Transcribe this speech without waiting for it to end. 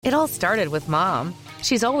It all started with Mom.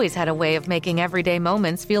 She's always had a way of making everyday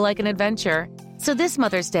moments feel like an adventure. So this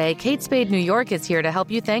Mother's Day, Kate Spade New York is here to help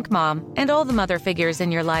you thank Mom and all the mother figures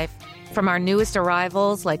in your life. From our newest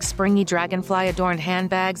arrivals, like springy dragonfly-adorned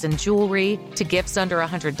handbags and jewelry, to gifts under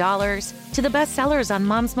 $100, to the best sellers on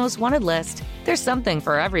Mom's Most Wanted list, there's something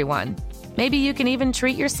for everyone. Maybe you can even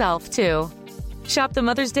treat yourself, too. Shop the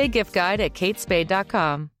Mother's Day gift guide at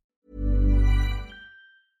katespade.com.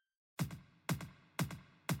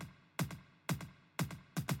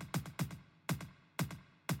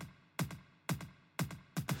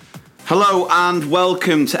 Hello and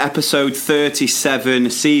welcome to episode 37,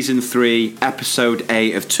 season 3, episode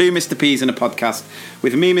 8 of Two Mr. P's in a Podcast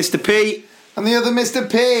with me, Mr. P. And the other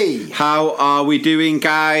Mr. P. How are we doing,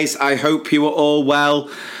 guys? I hope you are all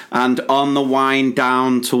well and on the wind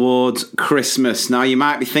down towards Christmas. Now, you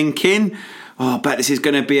might be thinking, I bet this is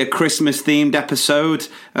going to be a Christmas-themed episode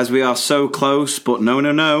as we are so close. But no.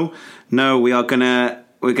 No, we're going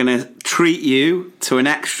to treat you to an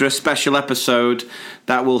extra special episode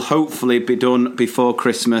that will hopefully be done before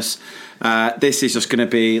Christmas. This is just going to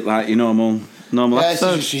be like your normal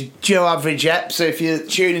episode. It's just your Joe Average ep. So if you're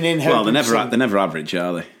tuning in, well, they're never average,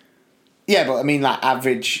 are they? Yeah, but I mean like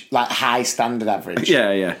average, like high standard average.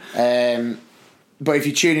 Yeah. But if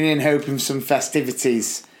you're tuning in hoping for some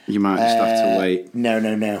festivities, you might just have to wait.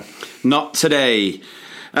 No. Not today.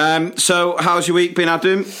 So how's your week been,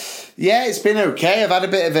 Adam? Yeah, it's been okay. I've had a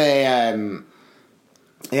bit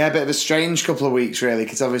of a strange couple of weeks, really,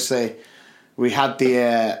 because obviously we had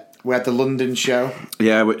the London show.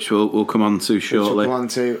 Yeah, which we'll come on to shortly.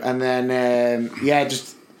 And then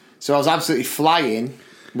so I was absolutely flying,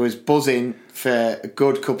 was buzzing for a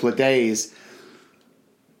good couple of days,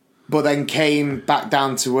 but then came back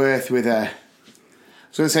down to earth with a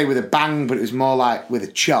bang, but it was more like with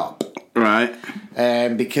a chop. Right.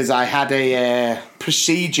 Because I had a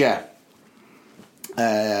procedure.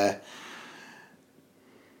 Right.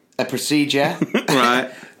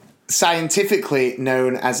 Scientifically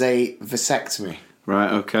known as a vasectomy.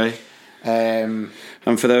 Right, okay. And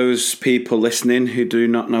for those people listening who do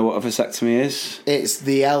not know what a vasectomy is? It's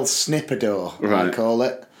the L Snippador, right. I call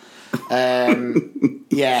it.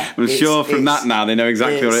 Yeah. I'm sure from that now they know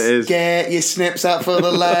exactly what it is. Get your snips out for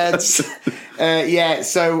the lads.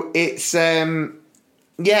 So it's...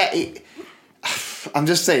 I'm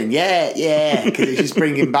just saying, because it's just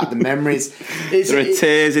bringing back the memories. There are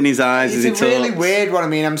tears in his eyes as he talks. It's a really weird one. I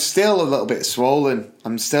mean, I'm still a little bit swollen.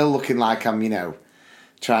 I'm still looking like I'm,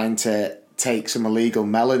 trying to take some illegal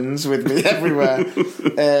melons with me everywhere.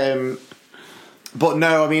 But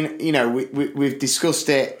no, I mean, we've discussed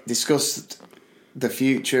the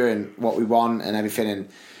future and what we want and everything. And,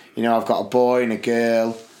 I've got a boy and a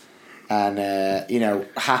girl. And,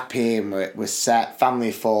 happy and we're set, family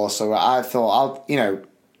of 4. So I thought,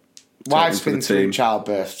 wife's been through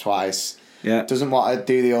childbirth twice. Yeah. Doesn't want to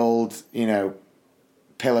do the old,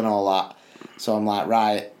 pill and all that. So I'm like,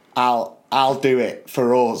 right, I'll do it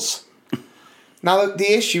for us. Now,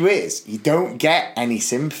 the issue is, you don't get any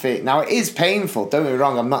sympathy. Now, it is painful, don't get me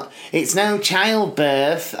wrong. It's now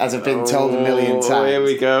childbirth, as I've been told a million times. Here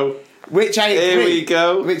we go. Which I agree. Here we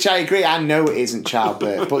go. Which I agree. I know it isn't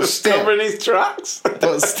childbirth, but still. Covering his tracks.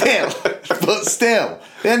 But still. At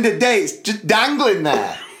the end of the day, it's just dangling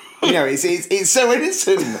there. It's so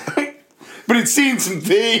innocent. But it's seen some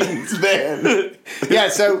things, man. Yeah,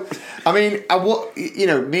 so, I mean,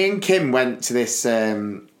 me and Kim went to this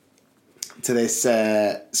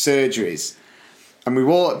surgeries, and we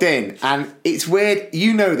walked in, and it's weird.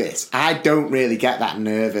 You know this. I don't really get that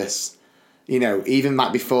nervous. Even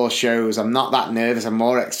like before shows, I'm not that nervous. I'm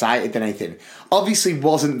more excited than anything. Obviously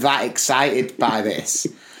wasn't that excited by this.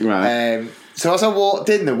 Right. So as I walked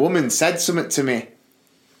in, the woman said something to me.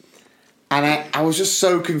 And I was just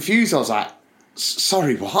so confused. I was like,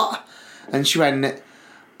 sorry, what? And she went,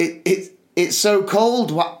 it's so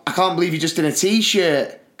cold. What? I can't believe you're just in a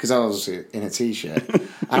T-shirt. Because I was in a T-shirt.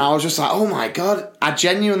 And I was just like, oh my God. I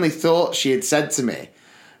genuinely thought she had said to me,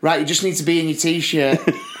 right, you just need to be in your T-shirt.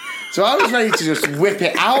 So I was ready to just whip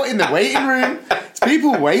it out in the waiting room. There's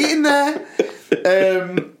people waiting there.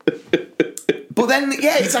 But then,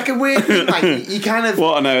 it's like a weird thing. Like, you kind of...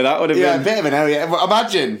 What a no that would have been. Yeah, a bit of a no, yeah. But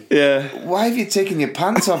imagine. Yeah. Why have you taken your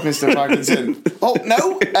pants off, Mr. Parkinson? Oh,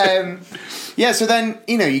 no. So then,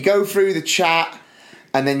 you go through the chat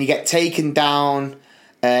and then you get taken down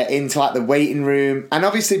into, like, the waiting room. And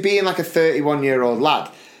obviously being, like, a 31-year-old lad,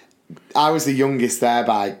 I was the youngest there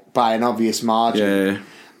by an obvious margin. Yeah.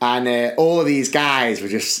 And all of these guys were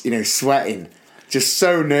just, sweating, just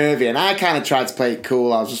so nervy. And I kind of tried to play it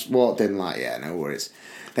cool. I was just walked in like, yeah, no worries.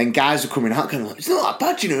 then guys were coming out going, like, it's not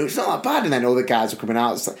that bad, it's not that bad. And then other guys were coming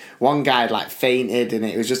out. It's like, one guy had like fainted, and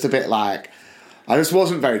it was just a bit like, I just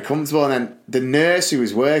wasn't very comfortable. And then the nurse who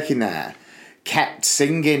was working there kept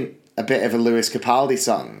singing a bit of a Lewis Capaldi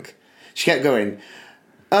song. She kept going,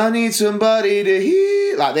 I need somebody to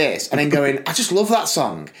hear, like this, and then going, I just love that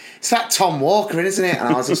song. It's like Tom Walker, isn't it? And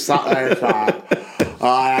I was just sat there like,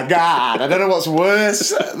 oh my God, I don't know what's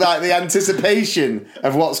worse, like the anticipation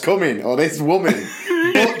of what's coming, or this woman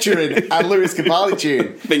butchering a Lewis Capaldi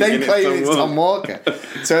tune, then claiming it's Tom Walker.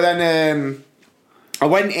 So then I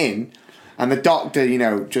went in, and the doctor,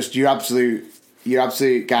 just your absolute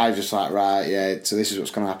guy, just like, right, yeah, so this is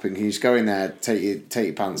what's going to happen. Can you just go in there, take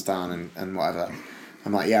your pants down and whatever.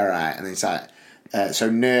 I'm like, yeah, right. And then he's like, so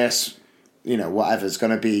nurse, whatever's going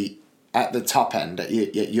to be at the top end at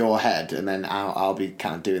your head, and then I'll be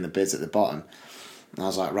kind of doing the biz at the bottom. And I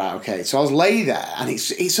was like, right, okay. So I was lay there, and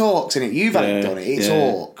it's orcs, innit? You've hadn't done it. It's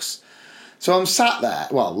orcs. So I'm sat there,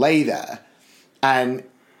 lay there, and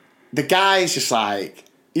the guy's just like,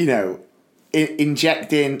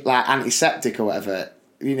 injecting like antiseptic or whatever.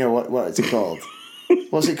 What is it called?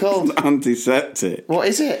 What's it called? Antiseptic. What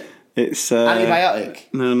is it? It's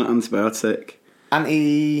antibiotic. No, not antibiotic.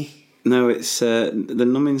 No, it's the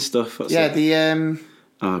numbing stuff.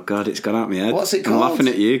 Oh God, it's gone out of my head. What's it called? I'm laughing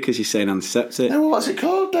at you because you're saying antiseptic. No, what's it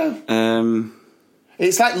called though?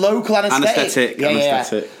 It's like local anaesthetic.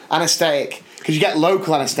 Anaesthetic. Anaesthetic. Because you get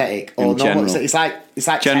local anaesthetic or normal. It's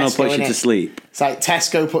like general Tesco, puts you to sleep. It's like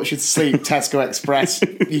Tesco puts you to sleep. Tesco Express.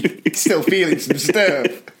 You still feeling some stuff.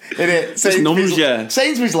 Innit? Just numbs you.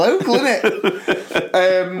 Sainsbury's local,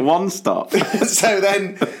 innit? One stop. So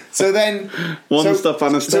then one stop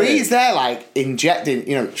anaesthetic. So he's there like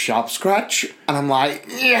injecting, sharp scratch, and I'm like,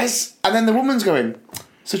 yes. And then the woman's going,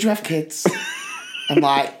 so do you have kids? I'm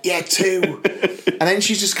like, yeah, 2. And then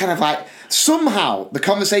she's just kind of like, somehow the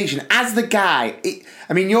conversation as the guy,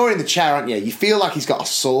 you're in the chair, aren't you? You feel like he's got a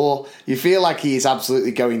sore. You feel like he is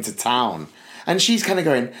absolutely going to town. And she's kind of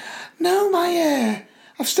going, no,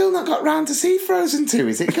 I've still not got round to see Frozen 2.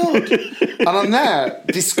 Is it good? And I'm there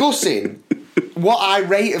discussing what I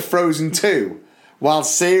rate of Frozen 2 while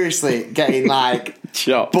seriously getting like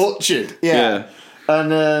chopped, butchered. Yeah.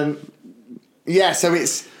 And so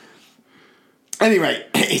it's anyway,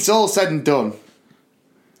 it's all said and done.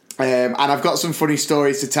 And I've got some funny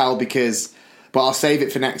stories to tell but I'll save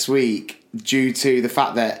it for next week due to the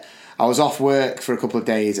fact that I was off work for a couple of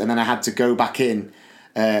days and then I had to go back in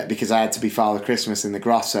because I had to be Father Christmas in the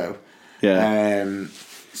Grosso. Yeah.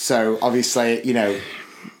 So obviously,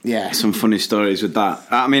 some funny stories with that.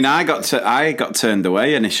 I got turned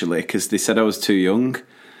away initially because they said I was too young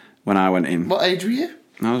when I went in. What age were you?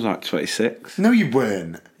 I was like 26. No, you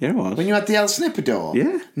weren't. Yeah, I was. When you had the El Snipador?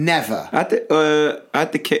 Yeah. Never. I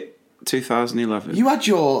had the kit 2011. You had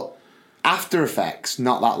your After Effects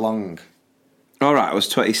not that long. All right, I was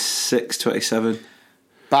 26, 27.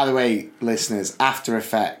 By the way, listeners, After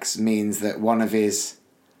Effects means that one of his...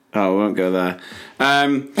 Oh, we won't go there.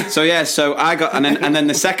 So I got... And then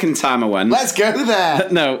the second time I went... Let's go there!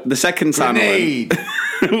 No, the second time I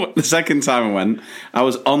went... The second time I went, I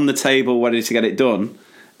was on the table ready to get it done,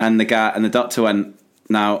 and the doctor went,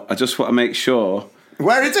 now, I just want to make sure...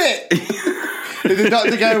 Where is it? Did the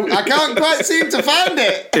doctor go, I can't quite seem to find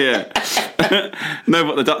it? Yeah. No,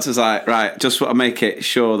 but the doctor's like, right, just want to make it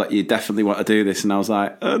sure that you definitely want to do this. And I was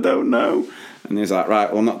like, I don't know. And he was like, right,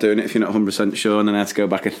 well, I'm not doing it if you're not 100% sure. And then I had to go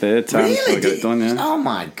back a third time before I get it done, yeah. Oh,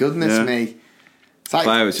 my goodness me. It's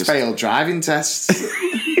like failed driving tests.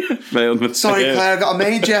 Failed. Sorry, Claire, I got a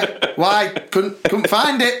major. Why? Couldn't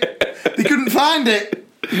find it. They couldn't find it.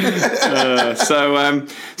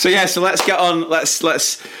 So let's get on.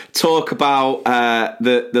 Let's talk about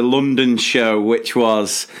the London show, which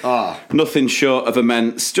was nothing short of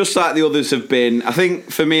immense, just like the others have been. I think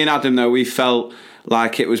for me and Adam, though, we felt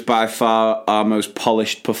like it was by far our most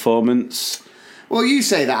polished performance. Well, you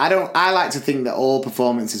say that. I like to think that all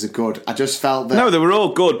performances are good. I just felt that... No, they were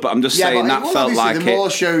all good, but I'm just saying that felt like the more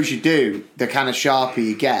shows you do, the kind of sharper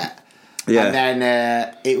you get. Yeah. And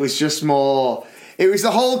then it was just more... It was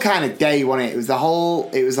the whole kind of day, wasn't it? It was the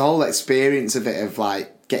whole experience of it, of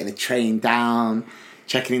like getting the train down,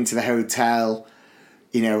 checking into the hotel,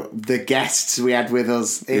 the guests we had with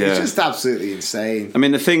us. It was just absolutely insane. I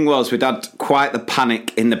mean, the thing was, we'd had quite the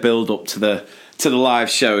panic in the build-up to the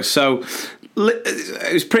live show. So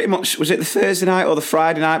it was pretty much, was it the Thursday night or the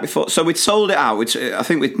Friday night before? So we'd sold it out, which I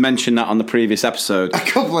think we'd mentioned that on the previous episode. A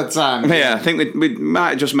couple of times. Yeah, I think we might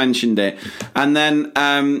have just mentioned it. And then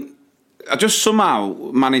I just somehow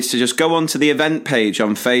managed to just go onto the event page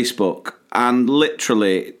on Facebook, and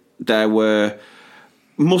literally there were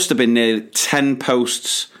must have been nearly 10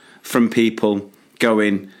 posts from people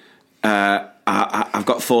going, I've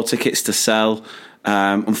got 4 tickets to sell.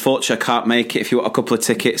 Unfortunately, I can't make it. If you want a couple of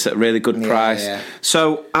tickets at a really good price. Yeah.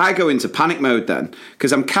 So I go into panic mode then,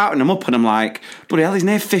 because I'm counting them up and I'm like, bloody hell, there's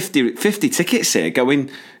near 50 tickets here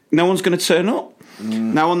going, no one's going to turn up.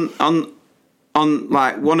 Now on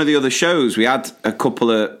like one of the other shows, we had a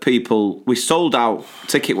couple of people, we sold out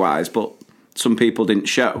ticket-wise, but some people didn't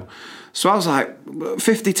show. So I was like,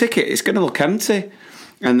 50 tickets, it's going to look empty.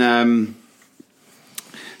 And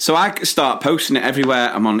so I start posting it everywhere.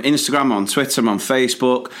 I'm on Instagram, I'm on Twitter, I'm on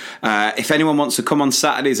Facebook. If anyone wants to come on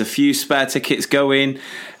Saturday, there's a few spare tickets going.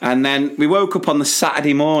 And then we woke up on the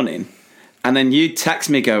Saturday morning, and then you text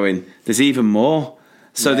me going, there's even more.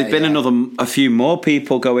 So there'd been a few more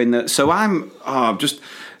people going. So I'm just,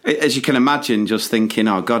 as you can imagine, just thinking,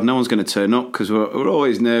 oh God, no one's going to turn up, because we're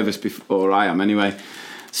always nervous before I am anyway.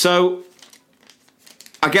 So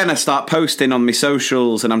again, I start posting on my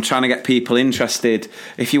socials, and I'm trying to get people interested.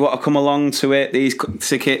 If you want to come along to it, these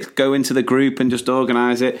tickets, go into the group and just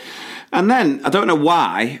organise it. And then, I don't know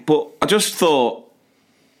why, but I just thought,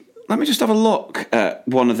 let me just have a look at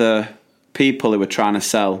one of the people who were trying to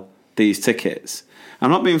sell these tickets. I'm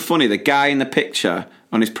not being funny. The guy in the picture,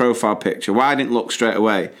 on his profile picture, why I didn't look straight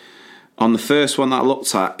away, on the first one that I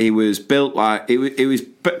looked at, he was built like, he was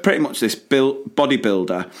pretty much this built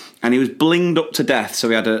bodybuilder, and he was blinged up to death. So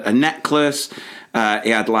he had a necklace, he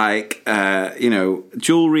had like,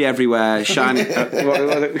 jewellery everywhere, shiny,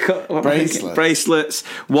 bracelets,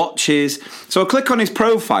 watches. So I click on his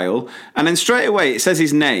profile, and then straight away it says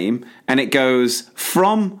his name, and it goes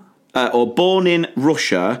from, or born in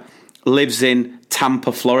Russia, lives in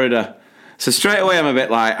Tampa, Florida. So straight away I'm a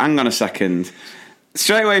bit like, hang on a second.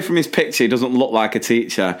 Straight away from his picture, he doesn't look like a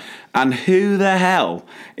teacher. And who the hell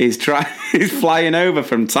is flying over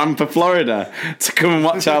from Tampa, Florida to come and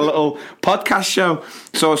watch our little podcast show?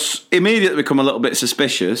 So I immediately become a little bit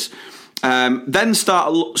suspicious. Then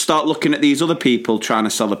start looking at these other people trying to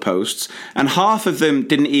sell the posts, and half of them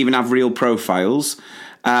didn't even have real profiles.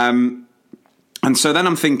 And so then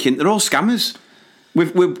I'm thinking, they're all scammers. We're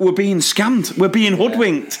being scammed. We're being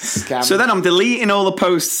hoodwinked. So then I'm deleting all the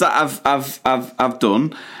posts that I've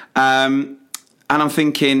done, and I'm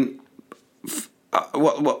thinking,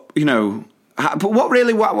 what but what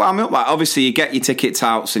I'm up like? Obviously, you get your ticket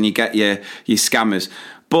touts and you get your scammers,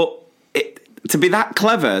 but to be that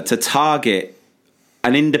clever to target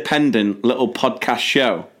an independent little podcast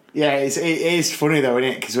show. Yeah, it is funny though, isn't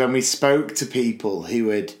it? Because when we spoke to people who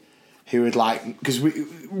would like, because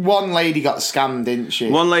one lady got scammed, didn't she?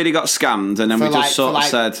 One lady got scammed, and then we just sort of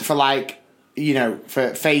said for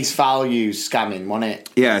face value scamming, wasn't it?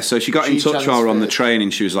 Yeah, so she got in touch with her on the train,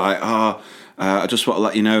 and she was like, I just want to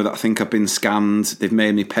let you know that I think I've been scammed. They've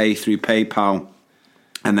made me pay through PayPal,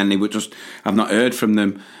 and then I've not heard from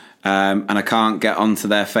them. And I can't get onto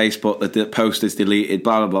their Facebook. The post is deleted.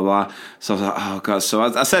 Blah blah blah blah. So I was like, oh God. So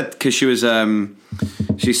I said, because she was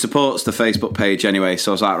she supports the Facebook page anyway.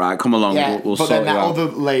 So I was like, right, come along. Yeah, we'll but sort then that out. other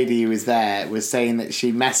lady who was there was saying that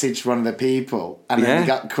she messaged one of the people, and then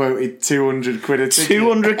got quoted 200 quid a ticket.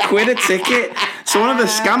 200 quid a ticket. So one of the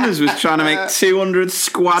scammers was trying to make 200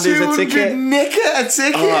 squadders a ticket. 200 nicker a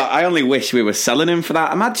ticket. Oh, I only wish we were selling him for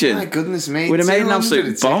that. Imagine. My goodness me. We'd have made an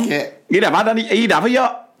absolute bomb. You'd have a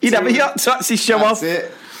yacht. You'd have a yacht to actually show off. That's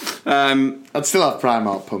it. I'd still have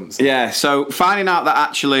Primark pumps. Yeah, so finding out that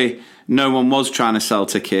actually no one was trying to sell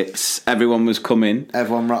tickets, everyone was coming.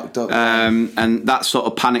 Everyone rocked up. And that sort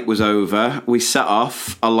of panic was over. We set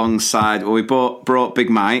off alongside, we brought Big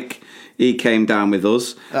Mike. He came down with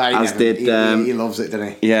us. He loves it,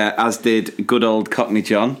 doesn't he? Yeah, as did good old Cockney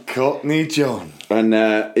John. Cockney John. And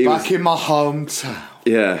back in my hometown.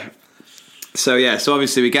 Yeah. So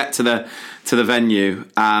obviously we get to the venue,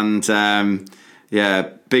 and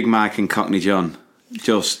Big Mike and Cockney John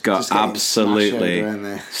just got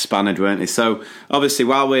absolutely spannered, weren't they? So obviously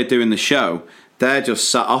while we're doing the show, they're just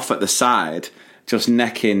sat off at the side, just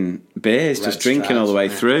necking beers, just drinking all the way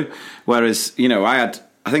through. Whereas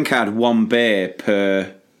I think I had one beer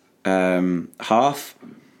per half,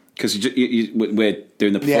 because we're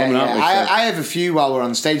doing the performance. Aren't we? I have a few while we're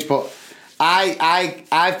on stage, but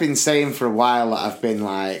I've been saying for a while that I've been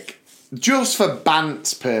like, just for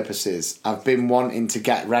bant purposes, I've been wanting to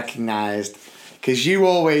get recognised, because you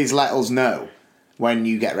always let us know when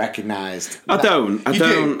you get recognised. I don't.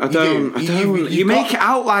 You make it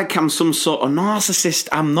out like I'm some sort of narcissist.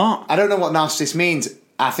 I'm not. I don't know what narcissist means.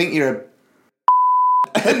 I think you're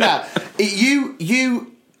a... No,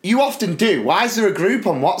 you often do. Why is there a group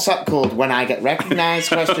on WhatsApp called "When I Get Recognised?" ?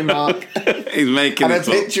 He's making and a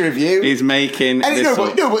picture of you. He's making.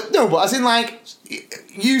 No, but as in, like,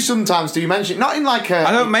 you sometimes do mention, not in like a...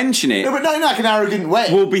 I don't mention it. No, but not in like an arrogant way.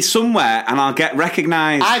 We'll be somewhere and I'll get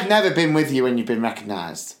recognised. I've never been with you when you've been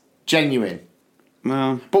recognised. Genuine.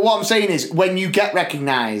 Well... But what I'm saying is, when you get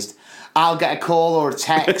recognised, I'll get a call or a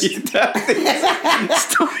text. It's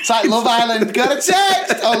like Love Island, got a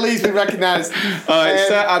text! Oh, Lee's been recognised.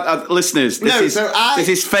 Listeners, this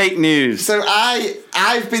is fake news. So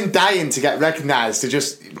I've been dying to get recognised, to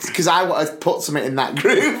just... Because I want to put something in that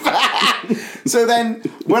group. So then,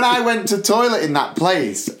 when I went to toilet in that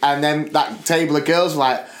place, and then that table of girls were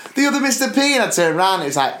like, the other Mr. P, and I turned around and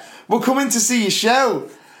it's like, we're coming to see your show.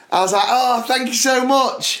 I was like, oh, thank you so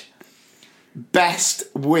much.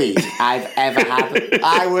 Best week I've ever had.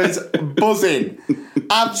 I was buzzing.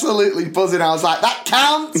 Absolutely buzzing. I was like, that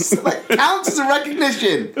counts. That counts as a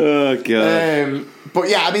recognition. Oh, God. But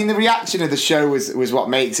yeah, I mean, the reaction of the show was what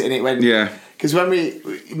makes it. And it went... Yeah. Because when we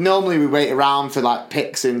wait around for like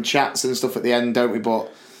pics and chats and stuff at the end, don't we?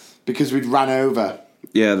 But because we'd ran over.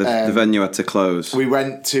 Yeah, the venue had to close. We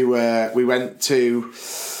went to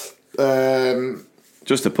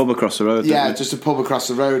just a pub across the road. Yeah, just a pub across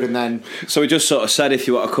the road, and then... So we just sort of said, if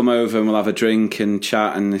you want to come over and we'll have a drink and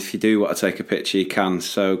chat, and if you do want to take a picture, you can.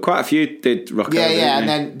 So quite a few did rock over. Yeah, and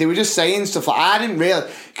then they were just saying stuff like... I didn't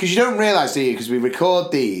realise... Because you don't realise, do you? Because we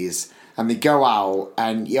record these, and they go out,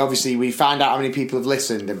 and obviously we find out how many people have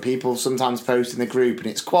listened, and people sometimes post in the group, and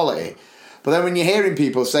it's quality. But then when you're hearing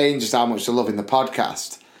people saying just how much they're loving the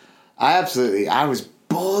podcast, I was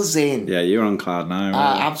buzzing. Yeah, you're on cloud nine.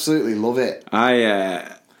 I absolutely love it.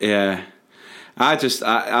 I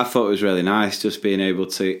thought it was really nice just being able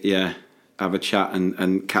to have a chat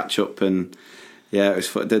and catch up, and it was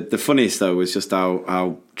fun. The funniest though was just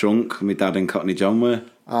how drunk my dad and Cockney John were.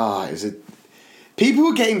 Oh, it was people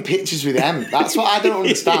were getting pictures with them. That's what I don't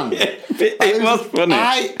understand. It was funny.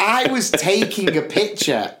 I was taking a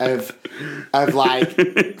picture of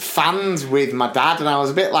like fans with my dad, and I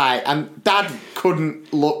was a bit like, and Dad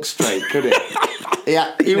couldn't look straight, could he?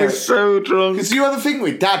 Yeah, he was so drunk. Because you ever think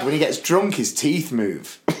with Dad, when he gets drunk, his teeth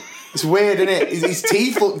move. It's weird, isn't it? His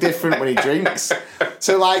teeth look different when he drinks.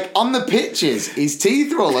 So, like, on the pictures, his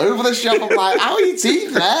teeth are all over the shop. I'm like, how are your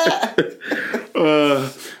teeth there?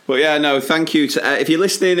 But yeah, no, thank you. If you're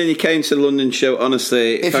listening and you came to the London show,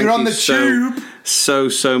 honestly, if you're on the tube, so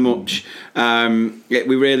much.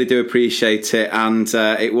 We really do appreciate it, and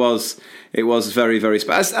it was very, very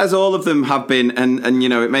special, as all of them have been, and you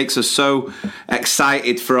know, it makes us so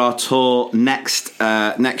excited for our tour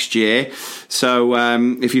next year. So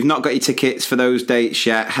if you've not got your tickets for those dates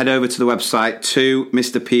yet, head over to the website, to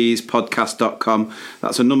mrpspodcast.com.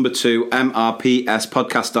 That's a number 2,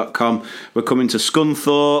 mrpspodcast.com. We're coming to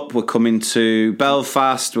Scunthorpe, we're coming to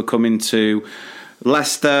Belfast, we're coming to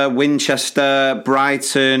Leicester, Winchester,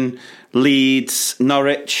 Brighton, Leeds,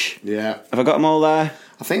 Norwich. Yeah. Have I got them all there?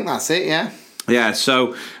 I think that's it, yeah. Yeah,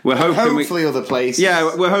 so we're hoping... Hopefully other places.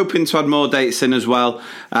 Yeah, we're hoping to add more dates in as well.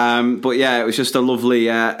 But yeah, it was just a lovely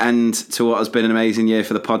end to what has been an amazing year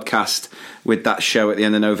for the podcast with that show at the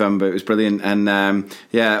end of November. It was brilliant. And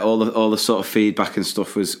all the sort of feedback and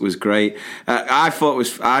stuff was great. I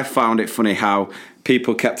found it funny how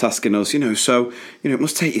people kept asking us, it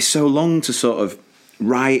must take you so long to sort of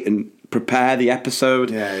write and prepare the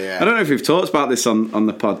episode. Yeah. I don't know if we've talked about this on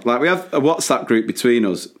the pod. Like, we have a WhatsApp group between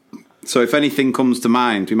us, so if anything comes to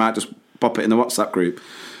mind, we might just pop it in the WhatsApp group.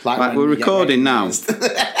 Like we're recording now.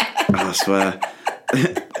 I swear.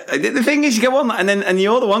 The thing is, you go on and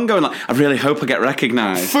you're the one going like, I really hope I get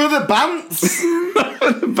recognised. For the bounce.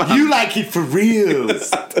 You like it for reals.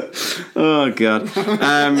 Oh, God.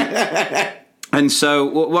 And so,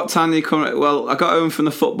 what time do you come? Well, I got home from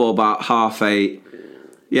the football about 8:30.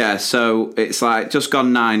 Yeah, so it's like just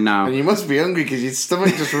gone 9 now. And you must be hungry because your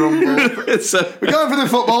stomach just rumbled. We're going for the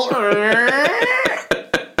football.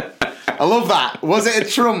 I love that. Was it a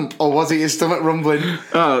trump or was it your stomach rumbling?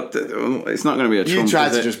 Oh, it's not going to be a trump. You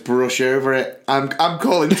tried to just brush over it. I'm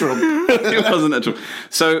calling trump. It wasn't a trump.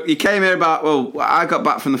 So you came here I got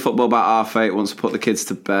back from the football about 8:30 once I put the kids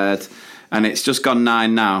to bed, and it's just gone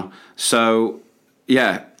 9 now. So,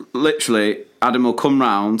 yeah, literally, Adam will come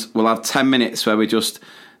round, we'll have 10 minutes where we just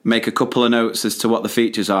make a couple of notes as to what the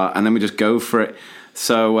features are, and then we just go for it.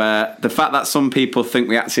 So the fact that some people think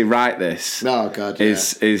we actually write this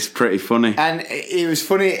is pretty funny. And it was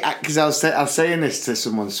funny because I was saying this to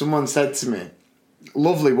someone. Someone said to me,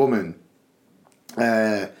 lovely woman,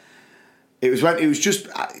 it was just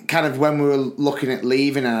kind of when we were looking at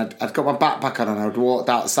leaving, and I'd got my backpack on and I'd walked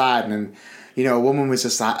outside, and a woman was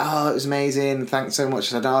just like, oh, it was amazing, thanks so much.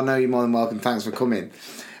 I said, oh no, you're more than welcome, thanks for coming.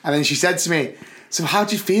 And then she said to me, so how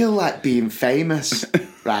do you feel like being famous?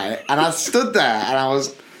 Right? And I stood there and I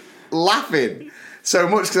was laughing so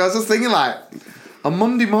much because I was just thinking, like, on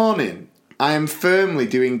Monday morning, I am firmly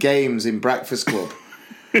doing games in Breakfast Club,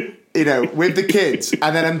 you know, with the kids,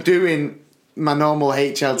 and then I'm doing my normal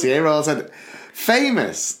HLTA role. I said,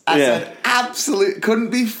 famous. I said, absolute, couldn't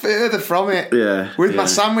be further from it. Yeah. With my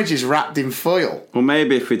sandwiches wrapped in foil. Well,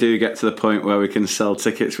 maybe if we do get to the point where we can sell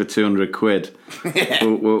tickets for 200 quid,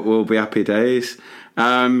 we'll be happy days.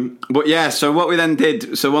 But yeah, so what we then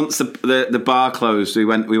did, so once the bar closed, we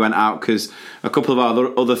went out because a couple of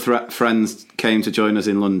our other friends came to join us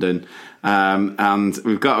in London, and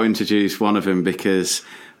we've got to introduce one of them because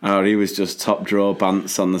he was just top draw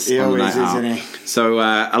bants on the night out. Isn't he? So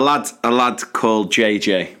a lad called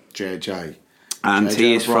JJ. JJ. And JJ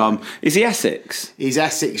he is from... Is he Essex? He's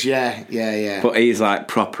Essex, yeah. But he's like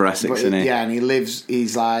proper Essex, isn't he? Yeah, and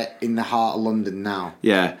he's like in the heart of London now.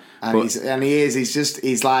 Yeah.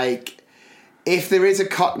 He's like... If there is a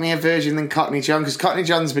Cockney version than Cockney John, because Cockney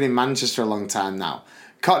John's been in Manchester a long time now.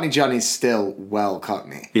 Cockney John is still well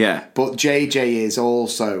Cockney. Yeah. But JJ is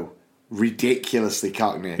also ridiculously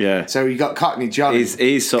Cockney. Yeah. So you got Cockney John.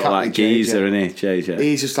 He's sort of like geezer, isn't he, JJ?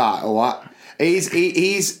 He's just like, what?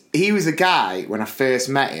 He was a guy when I first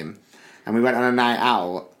met him, and we went on a night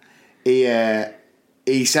out.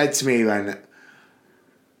 He said to me, he went,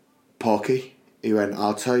 Porky, he went,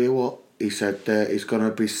 I'll tell you what. He said, there's going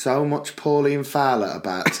to be so much Pauline Fowler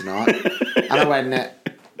about tonight. And I went,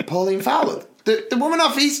 Pauline Fowler? The woman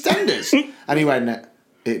off EastEnders? And he went,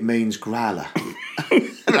 it means growler.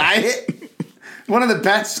 Right? One of the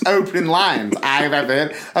best opening lines I've ever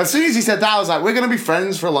heard. As soon as he said that, I was like, we're going to be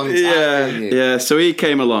friends for a long time. Yeah. So he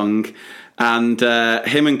came along, and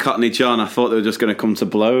him and Cockney John, I thought they were just going to come to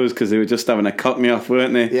blows because they were just having a Cockney off,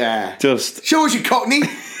 weren't they? Yeah. Just show us your Cockney.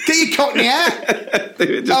 Get your Cockney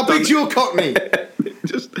out. How big's your Cockney?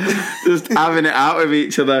 just having it out with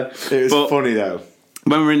each other. It was funny though.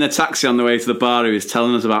 When we were in the taxi on the way to the bar, he was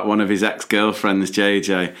telling us about one of his ex-girlfriends,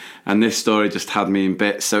 JJ, and this story just had me in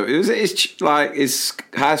bits. So it was his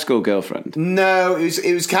high school girlfriend. No,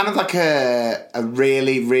 it was kind of like a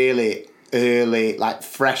really, really early, like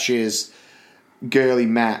freshers girl he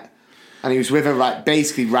met. And he was with her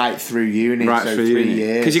basically right through uni, right so through 3 uni.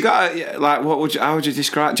 years. Because you got how would you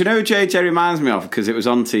describe? Do you know who JJ reminds me of? Because it was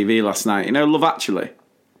on TV last night. You know Love Actually.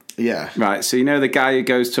 Yeah. Right. So you know the guy who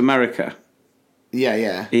goes to America.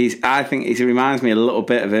 Yeah. I think he reminds me a little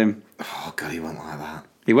bit of him. Oh God, he won't like that.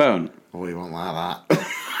 He won't. Oh, he won't like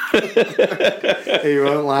that. He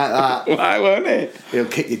won't like that. Why won't he? He'll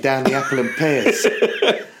kick you down the apple and pears.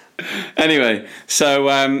 Anyway, so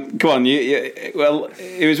go on. Well,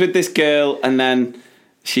 he was with this girl, and then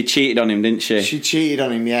she cheated on him, didn't she? She cheated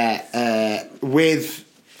on him, yeah. With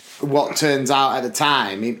what turns out at the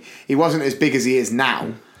time, he wasn't as big as he is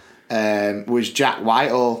now. Was Jack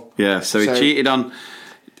Whitehall? Yeah. So he cheated on.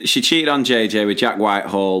 She cheated on JJ with Jack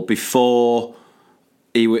Whitehall before.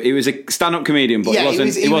 He was a stand-up comedian, but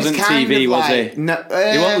he wasn't TV, was he? No,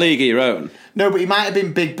 he wasn't League of Your Own. No, but he might have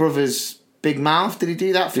been Big Brother's Big Mouth. Did he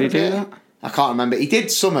do that for a bit? Did he do that? I can't remember. He did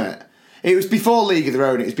Summit. It was before League of Their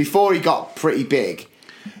Own. It was before he got pretty big.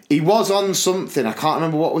 He was on something. I can't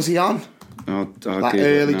remember what was he on. Like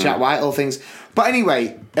early Jack Whitehall things. But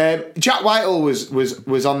anyway, Jack Whitehall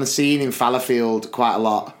was on the scene in Fallowfield quite a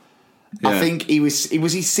lot. Yeah. I think he was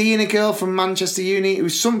he seeing a girl from Manchester Uni? It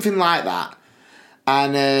was something like that.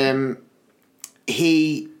 And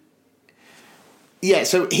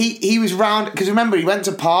so he was round, because remember he went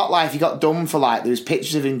to Parklife. He got done for there was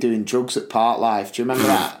pictures of him doing drugs at Parklife. Do you remember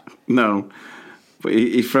that? No, but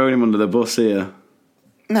he's throwing him under the bus here.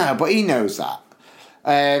 No, but he knows that.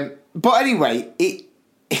 But anyway,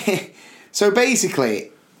 so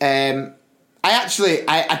basically, I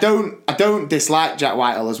don't dislike Jack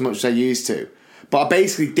Whitehall as much as I used to, but I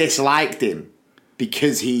basically disliked him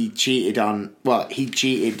because he cheated on. Well, he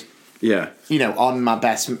cheated. Yeah. On one of my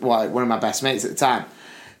best mates at the time.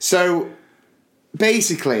 So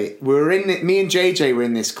basically, me and JJ were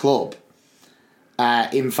in this club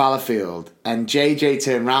in Fallowfield, and JJ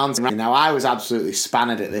turned round to me. Now, I was absolutely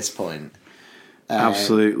spanned at this point.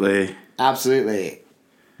 Absolutely.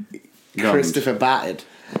 Christopher battered.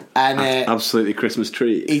 And absolutely Christmas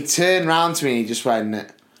tree. He turned round to me and he just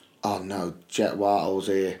went, oh no, Jet Whitehall's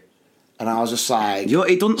here. And I was just like...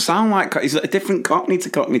 He doesn't sound like... He's a different Cockney to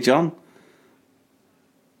Cockney John.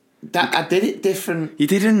 I did it different. You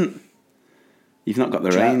didn't. You've not got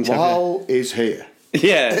the range, Jack Whitehall is here.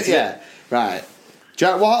 Yeah. Yeah, right.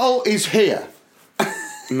 Jack Whitehall is here.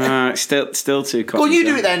 No, it's still too Cockney. Well, you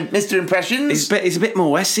do it then, Mr. Impressions. He's a bit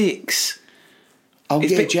more Essex. Oh,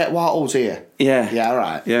 Jet Whitehall's here. Yeah. Yeah, all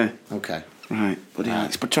right. Yeah. Okay. Right. But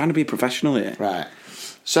he's trying to be professional here. Right.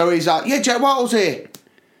 So he's like, yeah, Jet Whitehall's here.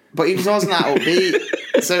 but he wasn't that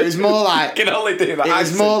upbeat. So it was more like... I can only do that. It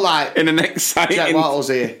was more like... In an exciting... Jack Whitehall's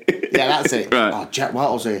here. Yeah, that's it. Right. Oh, Jack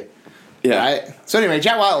Whitehall's here. Yeah. Right? So anyway,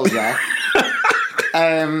 Jack Whitehall's there.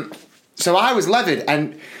 So I was livid,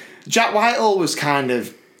 and Jack Whitehall was kind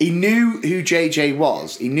of... He knew who JJ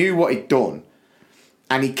was. He knew what he'd done.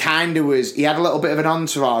 And he kind of was... He had a little bit of an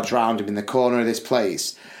entourage around him in the corner of this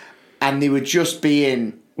place. And they were just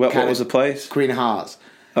being... What was the place? Queen of Hearts.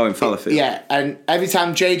 Oh, in Fallowfield. Yeah, and every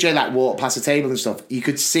time JJ like walked past the table and stuff, you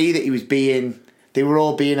could see that he was being... They were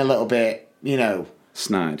all being a little bit, you know...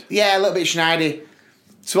 Snide. Yeah, a little bit schneidy.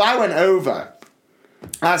 So I went over.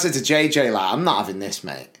 I said to JJ, like, I'm not having this,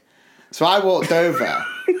 mate. So I walked over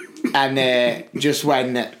and just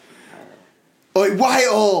went, "Oi,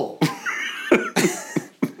 Whitehall!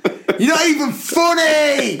 You're not even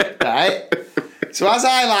funny!" Right? So as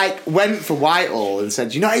I, like, went for Whitehall and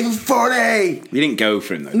said, "You're not even funny!" You didn't go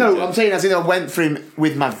for him, though. No, I'm saying as in I went for him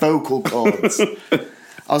with my vocal cords. I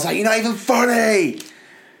was like, "You're not even funny!"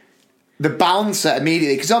 The bouncer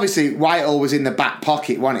immediately, because obviously Whitehall was in the back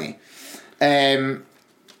pocket, wasn't he?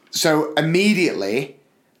 So immediately,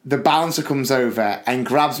 the bouncer comes over and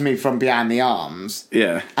grabs me from behind the arms.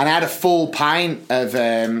 Yeah. And I had a full pint of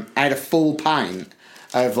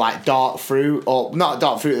like dark fruit, or not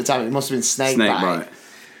dark fruit at the time. It must have been snake bite. Right.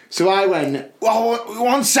 So I went, "Oh,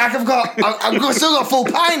 one sec, I've still got a full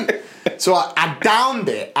pint." So I downed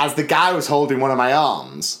it as the guy was holding one of my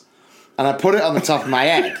arms, and I put it on the top of my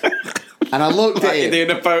head. And I looked at him. You're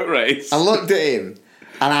doing a boat race. I looked at him,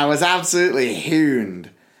 and I was absolutely hooned.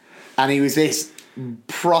 And he was this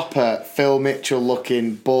proper Phil Mitchell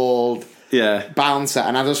looking bald bouncer,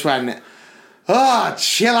 and I just went, "Oh,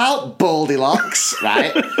 chill out, Baldylocks,"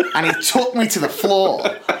 right? And he took me to the floor.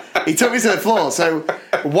 So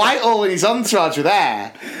Whitehall and his entourage were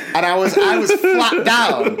there, and I was flat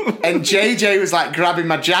down, and JJ was like grabbing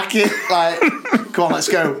my jacket, like, "Come on, let's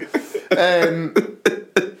go."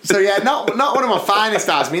 So yeah, not one of my finest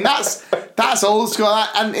hours. I mean, that's old school.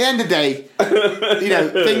 And at the end of the day, you know,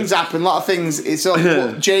 things happen. A lot of things. It's all,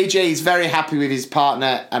 JJ's very happy with his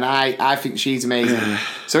partner, and I think she's amazing.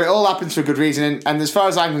 So it all happens for a good reason. And as far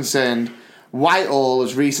as I'm concerned, Whitehall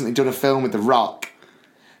has recently done a film with The Rock.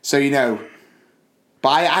 So, you know, but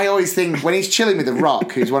I always think when he's chilling with The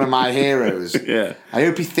Rock, who's one of my heroes, I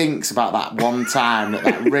hope he thinks about that one time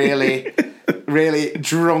that really, really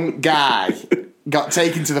drunk guy got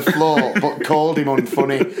taken to the floor but called him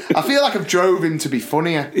unfunny. I feel like I've drove him to be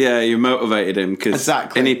funnier. Yeah, you motivated him because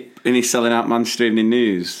exactly. And he's selling out Manchester Evening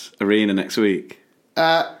News Arena next week.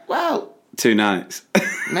 Well, 2 nights.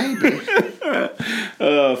 Maybe.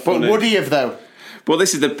 Oh, funny. But would he have though? Well,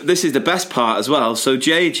 this is the best part as well. So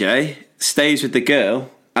JJ stays with the girl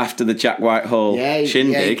after the Jack Whitehall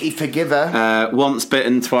shindig. Yeah, he forgive her. Once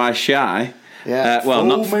bitten, twice shy. Yeah.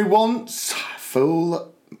 Fool me once, fool.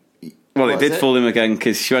 Well, it did fool him again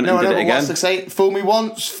because she went and did it again. What's the saying? Fool me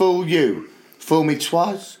once, fool you. Fool me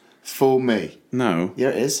twice, fool me. No. Yeah,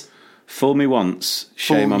 it is. Fool me once,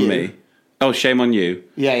 shame on me. Oh, shame on you.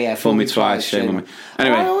 Yeah. Fool me twice, shame on me.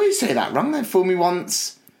 Anyway. I always say that wrong then. Fool me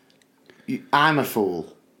once, I'm a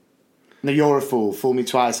fool. No, you're a fool. Fool me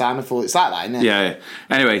twice, I'm a fool. It's like that, isn't it? Yeah.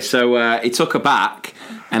 Anyway, so he took her back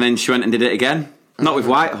and then she went and did it again. Not with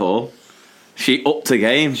Whitehall. She upped the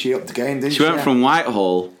game. Didn't she? She went from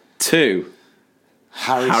Whitehall to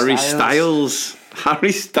Harry Styles.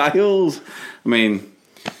 Harry Styles. I mean,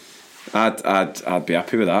 I'd be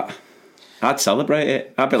happy with that. I'd celebrate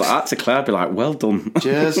it. I'd be like that to Claire. I'd be like, well done.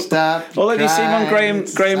 Just stop. Well, did you see him on Graham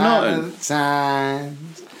Norton?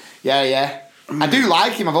 Yeah. I do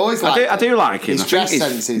like him. I've always liked him. I do like him. His dress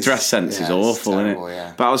sense is awful, terrible, isn't it?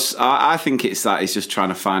 Yeah. But I think it's that he's just trying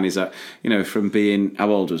to find his, from being,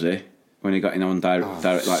 how old was he? When he got in on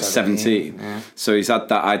direct, like 17. Yeah. So he's had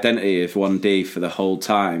that identity of 1D for the whole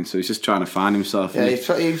time. So he's just trying to find himself. Yeah,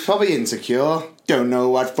 he's probably insecure. Don't know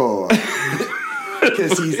what for.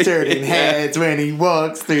 Because he's turning heads when he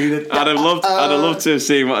walks through the... I'd have loved to have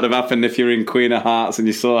seen what would have happened if you were in Queen of Hearts and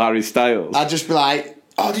you saw Harry Styles. I'd just be like,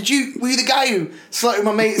 "Oh, were you the guy who slaughtered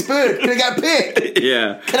my mate's bird? Can I get a pic?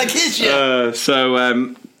 Yeah. Can I kiss you?"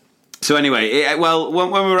 So anyway,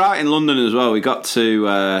 when we were out in London as well,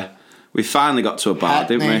 we finally got to a bar,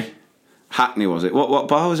 didn't we? Hackney, was it? What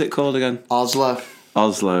bar was it called again? Oslo,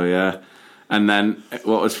 yeah. And then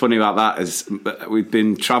what was funny about that is we'd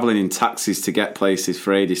been travelling in taxis to get places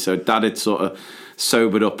for ages, so Dad had sort of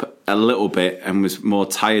sobered up a little bit and was more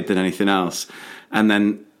tired than anything else. And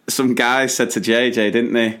then some guys said to JJ,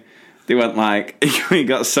 didn't they? They went like, he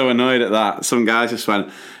got so annoyed at that. Some guys just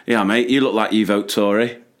went, "Yeah, mate, you look like you vote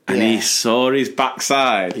Tory." And he saw his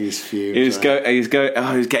backside. He was fuming. He was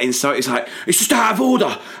getting so. He's like, it's just out of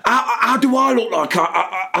order. How do I look like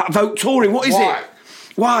I vote Tory? What is it?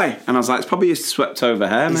 Why? And I was like, it's probably his swept over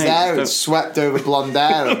hair, mate. His hair is swept over blonde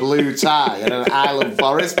hair, a blue tie, and an I Love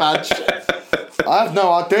Boris badge. I have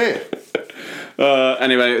no idea.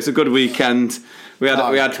 Anyway, it was a good weekend. We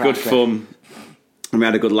had good fun. And we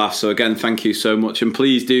had a good laugh. So again, thank you so much. And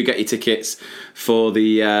please do get your tickets for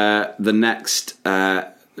the next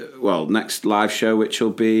next live show, which will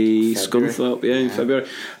be Scunthorpe, in February.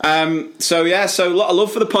 So a lot of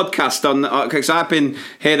love for the podcast because I've been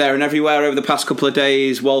here, there, and everywhere over the past couple of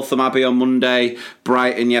days. Waltham Abbey on Monday,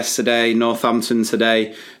 Brighton yesterday, Northampton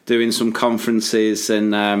today, doing some conferences,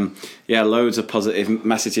 and loads of positive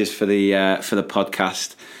messages for the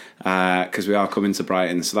podcast because we are coming to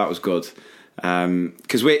Brighton, so that was good.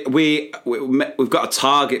 Because we've got a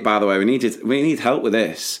target, by the way. We need help with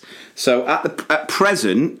this. So at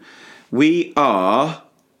present we are.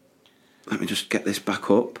 Let me just get this back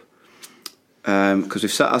up because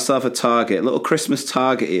we've set ourselves a target, a little Christmas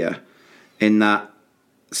target here. In that,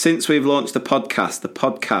 since we've launched the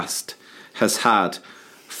podcast has had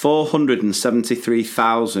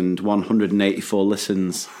 473,184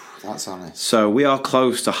 listens. That's honest. So we are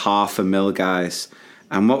close to 500,000, guys.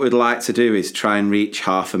 And what we'd like to do is try and reach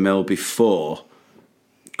 500,000 before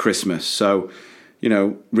Christmas. So,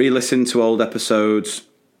 re-listen to old episodes,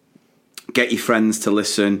 get your friends to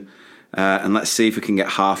listen, and let's see if we can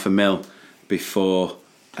get 500,000 before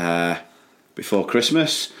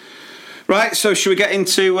Christmas. Right, so should we get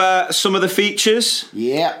into some of the features?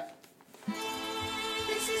 Yeah.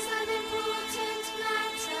 This is an important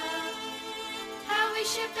matter, how we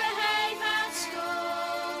should behave at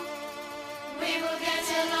school. We will get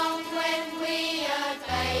along when we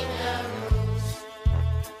obey the rules.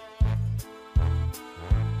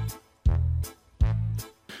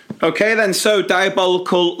 Okay then, so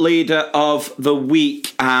Diabolical Leader of the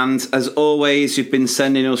Week, and as always you've been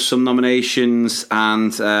sending us some nominations,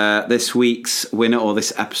 and this week's winner, or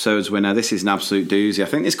this episode's winner, this is an absolute doozy. I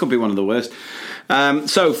think this could be one of the worst.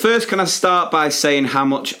 So first, can I start by saying how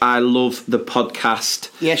much I love the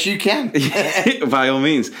podcast? Yes, you can. By all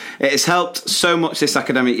means. It has helped so much this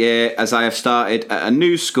academic year as I have started at a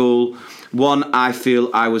new school, one I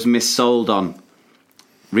feel I was missold on.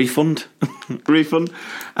 Refund.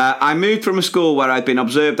 I moved from a school where I'd been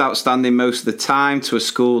observed outstanding most of the time to a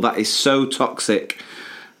school that is so toxic.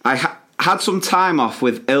 I had some time off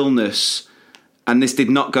with illness, and this did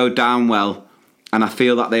not go down well, and I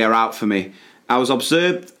feel that they are out for me. I was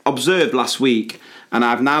observed last week, and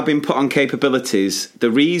I've now been put on capabilities. The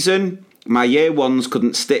reason? My year ones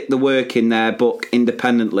couldn't stick the work in their book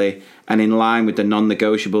independently and in line with the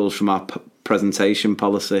non-negotiables from our presentation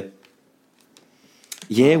policy.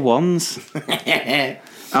 Year ones.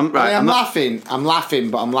 I'm laughing,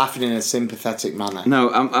 but I'm laughing in a sympathetic manner. No,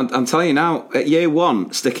 I'm telling you now, at year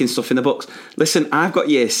one, sticking stuff in the books. Listen, I've got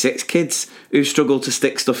year 6 kids who struggle to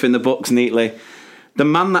stick stuff in the books neatly. The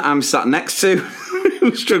man that I'm sat next to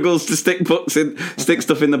who struggles to stick stuff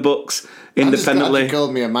in the books independently. I'm just glad you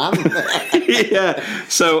called me a man. Yeah,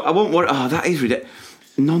 so I won't worry. Oh, that is ridiculous.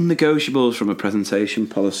 Non-negotiables from a presentation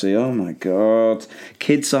policy. Oh my god,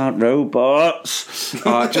 kids aren't robots.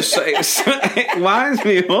 Oh, it winds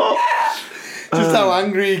me up. Just how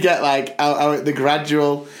angry you get, like out at the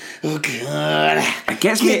gradual. Oh god,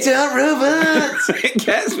 kids aren't robots. It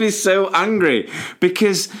gets me so angry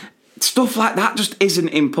because stuff like that just isn't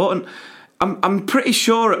important. I'm pretty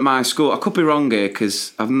sure at my school, I could be wrong here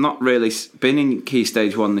because I've not really been in Key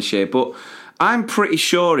Stage 1 this year, but I'm pretty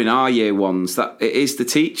sure in our year ones that it is the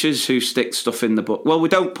teachers who stick stuff in the book. Well, we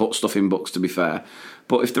don't put stuff in books, to be fair.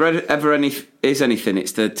 But if there ever is anything,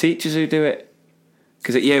 it's the teachers who do it.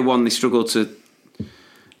 Because at year one, they struggle to...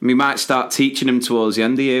 We might start teaching them towards the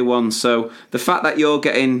end of year one. So the fact that you're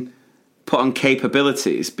getting put on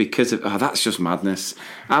capabilities because of... Oh, that's just madness.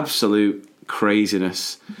 Absolute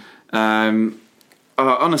craziness.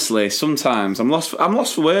 Honestly, sometimes I'm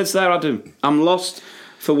lost for words there, Adam. I'm lost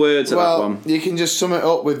for words at that one. Well, you can just sum it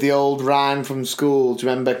up with the old rhyme from school. Do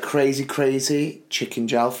you remember crazy, crazy, chicken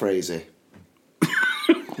jalfrezi?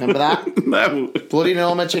 Remember that? No. Bloody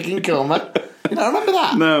Norma, chicken coma. You don't remember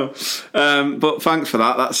that? No. But thanks for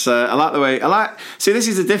that. That's I like the way... See, this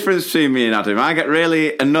is the difference between me and Adam. I get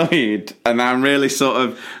really annoyed and I'm really sort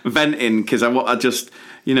of venting because I want to just,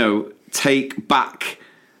 take back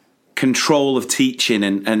control of teaching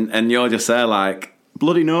and you're just there like...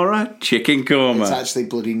 Bloody Nora, chicken coma. It's actually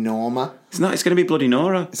bloody Norma. It's not. It's going to be bloody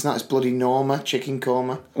Nora. It's not. It's bloody Norma, chicken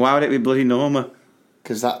coma. Why would it be bloody Norma?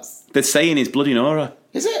 Because that's... The saying is bloody Nora.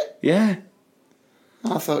 Is it? Yeah.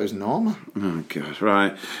 I thought it was Norma. Oh, God,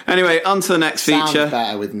 right. Anyway, on to the next Sounds feature.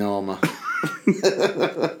 better with Norma.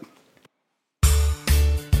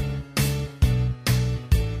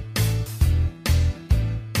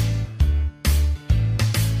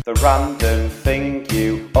 The random thing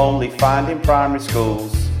you only find in primary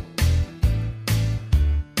schools.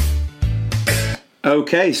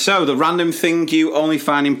 Okay, so the random thing you only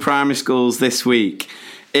find in primary schools this week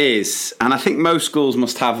is, and I think most schools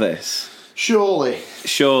must have this, surely,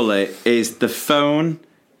 is the phone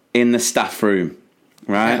in the staff room,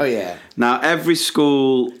 right? Oh, yeah. Now, every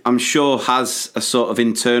school, I'm sure, has a sort of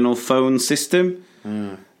internal phone system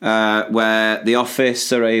where the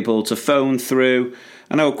office are able to phone through.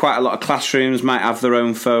 I know quite a lot of classrooms might have their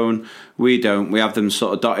own phone. We don't. We have them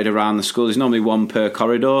sort of dotted around the school. There's normally one per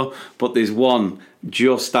corridor, but there's one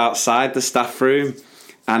just outside the staff room.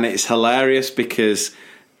 And it's hilarious because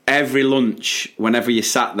every lunch, whenever you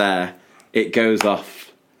sat there, it goes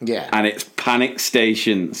off. Yeah. And it's panic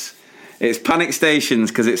stations. It's panic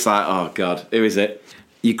stations because it's like, oh, God, who is it?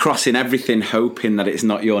 You're crossing everything hoping that it's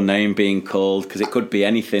not your name being called because it could be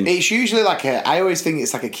anything. It's usually I always think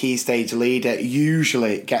it's like a key stage leader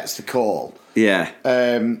usually gets the call. Yeah.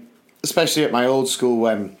 Especially at my old school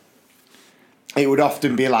when it would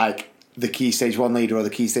often be like the key stage 1 leader or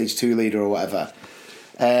the key stage 2 leader or whatever.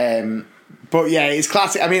 But yeah, it's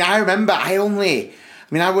classic. I mean, I remember I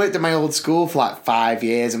worked at my old school for like 5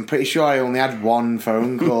 years. I'm pretty sure I only had one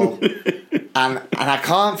phone call. And I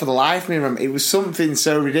can't for the life of me remember. It was something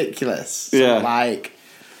so ridiculous. Something like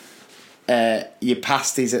your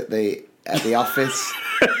pasties at the office.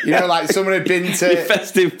 You know, like someone had been to Your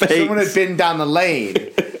festive bakes. someone had been down the lane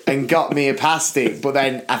and got me a pasty, but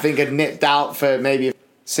then I think I'd nipped out for maybe a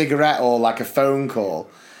cigarette or like a phone call.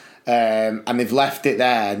 And they've left it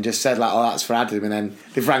there and just said like, oh, that's for Adam, and then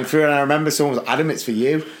they've rang through and I remember someone was like, Adam, it's for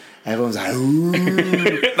you. Everyone's like,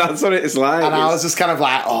 ooh. That's what it's like. And I was just kind of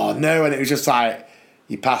like, oh no, and it was just like,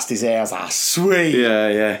 you passed his ear. I was like, sweet.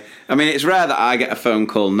 Yeah. I mean, it's rare that I get a phone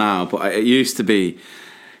call now, but it used to be,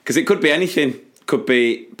 because it could be anything. Could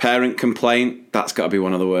be parent complaint. That's got to be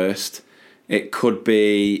one of the worst. It could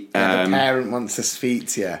be... the parent wants to speak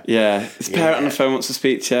to you. Yeah, it's a parent on the phone wants to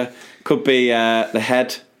speak to you. Could be the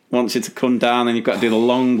head wants you to come down and you've got to do the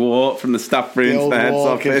long walk from the staff room to the head's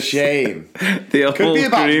walk office. of shame. The old Could be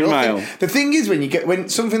about green nothing. mile. The thing is, when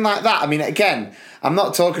something like that, I mean, again, I'm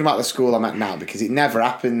not talking about the school I'm at now because it never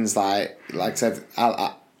happens. Like I said,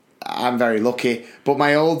 I'm very lucky. But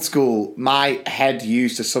my old school, my head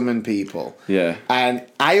used to summon people. Yeah. And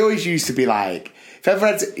I always used to be like, if ever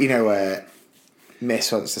had,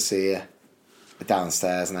 Miss wants to see you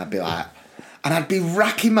downstairs, and I'd be like, and I'd be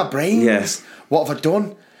racking my brains. Yes. What have I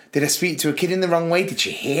done? Did I speak to a kid in the wrong way? Did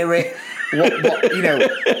she hear it?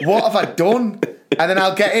 What have I done? And then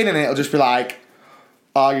I'll get in and it'll just be like,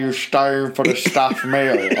 are you staying for the staff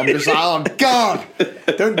meal? I'm just like, oh God,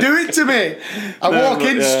 don't do it to me. I walk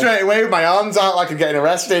in straight away with my arms out like I'm getting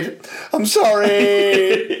arrested. I'm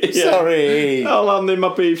sorry. Sorry. I'll land in my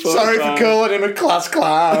people. Sorry for calling him a class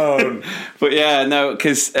clown. But yeah, no,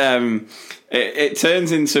 because it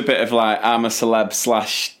turns into a bit of like I'm a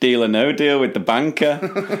celeb / deal or no deal with the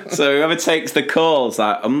banker. So whoever takes the calls,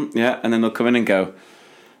 like, yeah, and then they'll come in and go,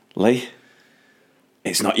 Lee,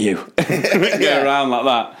 it's not you. Go around like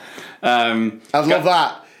that. I love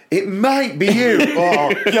that. It might be you.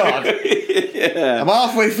 Oh God. I'm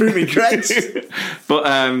halfway through my dreads. But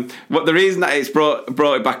what the reason that it's brought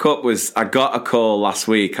it back up was I got a call last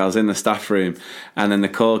week. I was in the staff room, and then the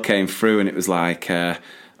call came through, and it was like, "Oh,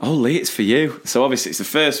 Lee, it's for you." So obviously, it's the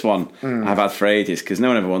first one I've had for ages because no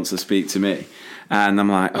one ever wants to speak to me, and I'm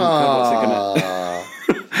like, "Oh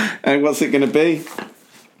God, what's it gonna be?"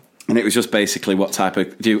 And it was just basically what type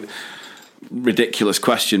of ridiculous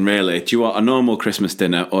question, really. Do you want a normal Christmas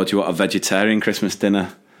dinner or do you want a vegetarian Christmas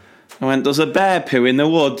dinner? I went, does a bear poo in the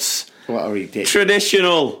woods? What a ridiculous.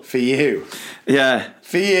 Traditional. For you. Yeah.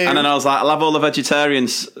 For you. And then I was like, I'll have all the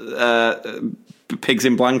vegetarians, pigs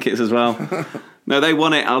in blankets as well. No, they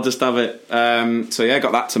want it. I'll just have it. So yeah, I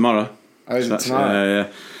got that tomorrow. Oh, is it tomorrow? Yeah.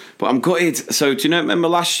 But I'm gutted. So do you remember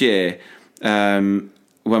last year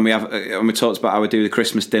when we talked about how we do the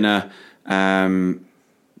Christmas dinner, and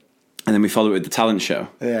then we follow it with the talent show.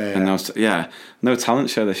 Yeah. And no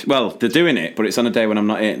talent show this. Well, they're doing it, but it's on a day when I'm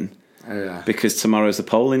not in. Oh, yeah. Because tomorrow's the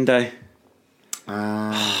polling day.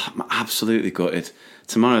 I'm absolutely gutted.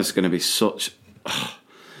 Tomorrow's going to be such.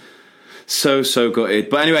 So gutted.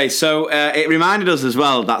 But anyway, so it reminded us as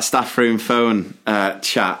well, that staff room phone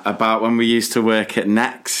chat, about when we used to work at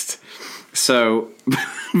Next. So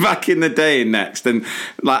back in the day in Next, and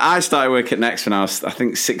like I started work at Next when I was, I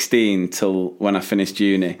think, 16 till when I finished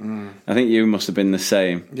uni. I think you must have been the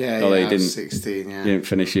same. Yeah, I was 16, yeah. You didn't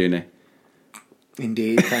finish uni.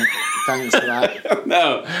 Indeed, thanks for that.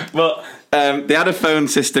 No, but they had a phone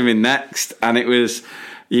system in Next, and it was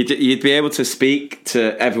you'd be able to speak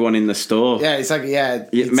to everyone in the store. Yeah, it's like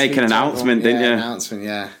you'd make an announcement, didn't you? Announcement,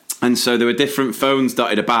 yeah. And so there were different phones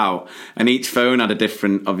dotted about, and each phone had a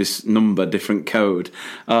different, obvious number, different code.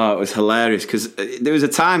 Oh, it was hilarious because there was a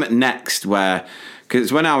time at Next where,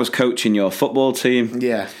 because when I was coaching your football team,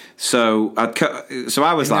 yeah. So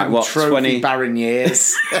I was like, what, trophy 20 barren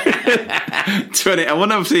years. 20. I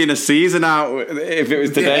wouldn't have seen a season out if it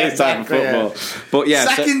was today's type of football. Yeah. But yeah,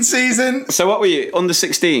 second season. So what were you, under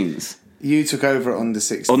 16s? You took over at under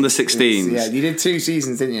 16s. Under 16s. Yeah, you did 2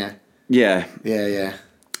 seasons, didn't you? Yeah. Yeah.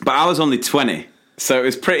 But I was only 20, so it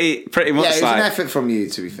was pretty much like... Yeah, it was an effort from you,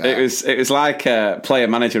 to be fair. It was like a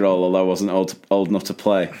player-manager role, although I wasn't old enough to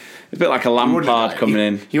play. It's a bit like a Lampard coming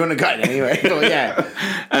in. You wouldn't have got it anyway, but yeah.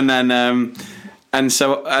 And then...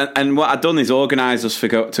 And what I'd done is organised us to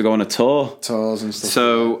go on a tour. Tours and stuff.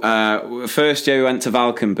 So first year we went to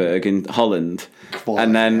Valkenburg in Holland.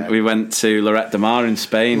 And then we went to Lloret de Mar in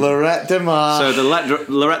Spain. Lloret de Mar. So the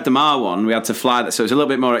Lloret de Mar one, we had to fly that, so it was a little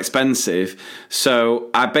bit more expensive. So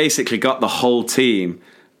I basically got the whole team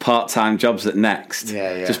part-time jobs at Next.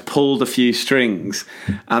 Yeah. Just pulled a few strings.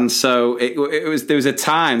 And so there was a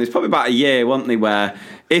time, there's probably about a year, wasn't there, where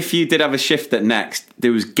if you did have a shift at Next,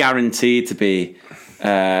 there was guaranteed to be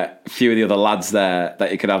a few of the other lads there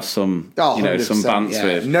that you could have some, some banter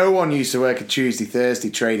with. No one used to work a Tuesday, Thursday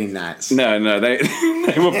training nights. No, they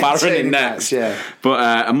were barren in Next. Yeah.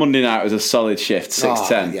 But a Monday night was a solid shift,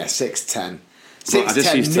 6:10. Yeah, 6:10. But I just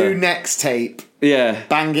 6:10, new Next tape. Yeah.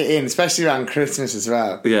 Bang it in, especially around Christmas as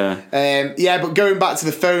well. Yeah. But going back to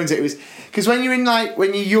the phones, it was... Because when you're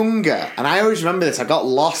younger, and I always remember this, I got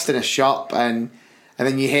lost in a shop and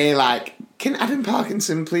then you hear like... Can Adam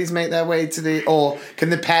Parkinson please make their way to the... Or can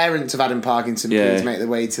the parents of Adam Parkinson please make their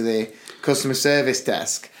way to the customer service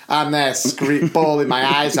desk? I'm there bawling my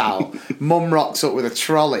eyes out. Mum rocks up with a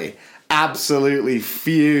trolley. Absolutely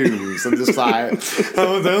fumes. I'm just like,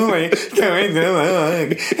 oh, don't we going to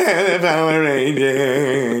look at the Power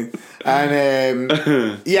Rangers?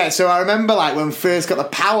 And so I remember like when we first got the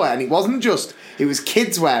power, and it wasn't just... It was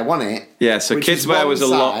Kidswear, wasn't it? Yeah, so Kidswear was a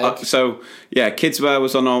lot. Kidswear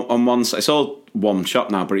was on one side. It's all one shop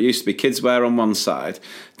now, but it used to be Kidswear on one side.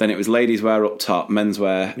 Then it was ladieswear up top,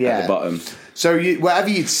 menswear at the bottom. So whatever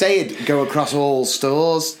you'd say, it'd go across all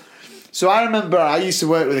stores. So I remember I used to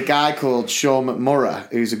work with a guy called Sean McMurray,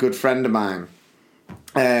 who's a good friend of mine.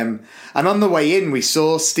 And on the way in, we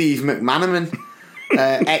saw Steve McManaman,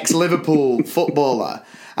 ex-Liverpool footballer.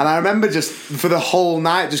 And I remember just for the whole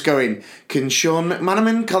night just going, can Sean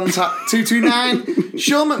McManaman contact 229?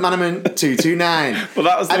 Sean McManaman 229. Well,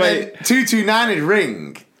 that was the way. Then 229 would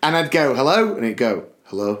ring, and I'd go, hello? And he'd go,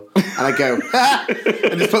 hello? And I'd go, ha!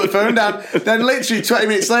 And just put the phone down. Then literally 20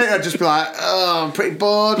 minutes later, I'd just be like, oh, I'm pretty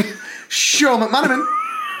bored. Sean McManaman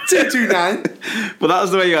 229. Well, that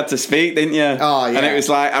was the way you had to speak, didn't you? Oh, yeah. And it was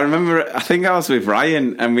like, I remember, I think I was with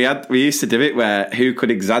Ryan, and we used to do it where who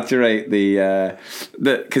could exaggerate the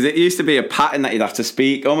because it used to be a pattern that you'd have to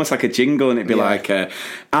speak, almost like a jingle, and it'd be like,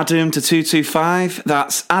 Adam to 225,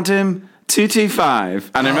 that's Adam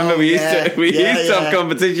 225. And I remember we used to have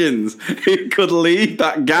competitions who could lead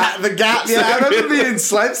that gap. The gap, yeah. I remember being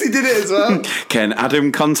Slebs, he did it as well. Can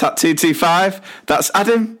Adam contact 225? That's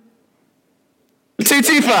Adam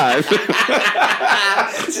 225.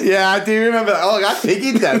 Yeah, I do remember that. Oh, I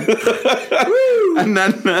figured them. and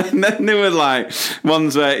then there were like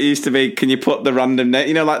ones where it used to be, can you put the random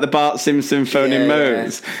name, like the Bart Simpson phone in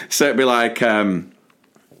modes. So it'd be like,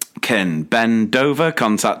 can Ben Dover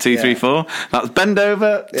contact 234? That's Ben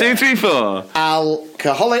Dover 234.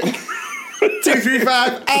 Alcoholic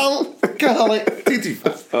 235. Alcoholic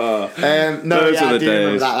 225. I do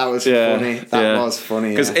remember that. That was funny. That was funny.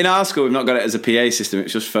 Because in our school we've not got it as a PA system.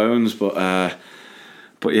 It's just phones, but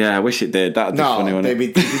yeah, I wish it did. That'd be funny, wouldn't it?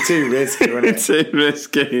 It'd be too risky, wouldn't it? Too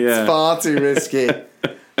risky. Yeah, it's far too risky.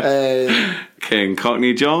 King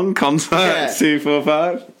Cockney John contact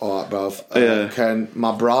 245. Alright, bruv. Can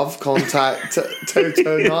my bruv contact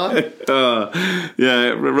 229?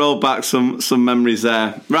 Roll back some memories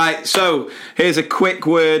there. Right, so here's a quick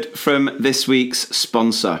word from this week's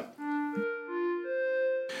sponsor.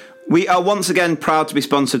 We are once again proud to be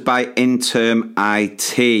sponsored by Interm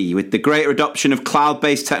IT. With the greater adoption of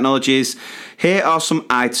cloud-based technologies, here are some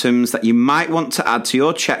items that you might want to add to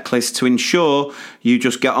your checklist to ensure you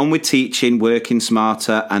just get on with teaching, working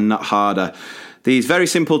smarter and not harder. These very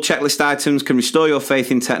simple checklist items can restore your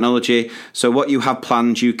faith in technology, so what you have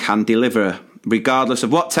planned you can deliver. Regardless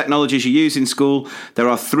of what technologies you use in school, there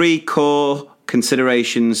are 3 core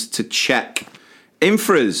considerations to check.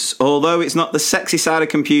 Infras, although it's not the sexy side of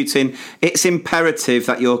computing, it's imperative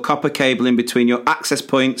that your copper cabling between your access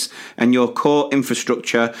points and your core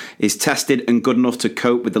infrastructure is tested and good enough to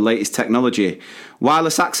cope with the latest technology.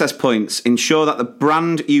 Wireless access points ensure that the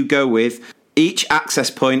brand you go with, each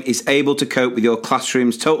access point is able to cope with your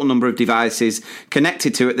classroom's total number of devices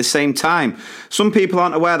connected to at the same time. Some people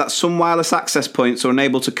aren't aware that some wireless access points are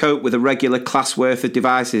unable to cope with a regular class worth of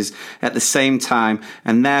devices at the same time,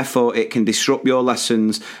 and therefore it can disrupt your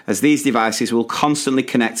lessons as these devices will constantly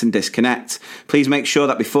connect and disconnect. Please make sure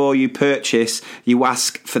that before you purchase, you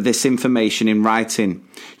ask for this information in writing.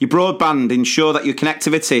 Your broadband, ensure that your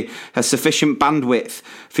connectivity has sufficient bandwidth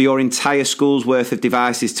for your entire school's worth of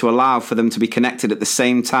devices to allow for them to be connected at the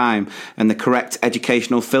same time, and the correct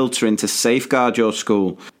educational filtering to safeguard your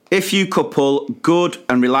school. If you couple good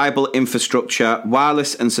and reliable infrastructure,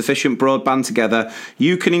 wireless and sufficient broadband together,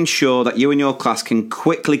 you can ensure that you and your class can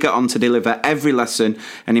quickly get on to deliver every lesson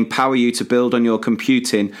and empower you to build on your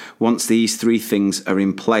computing once these 3 things are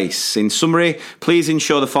in place. In summary, please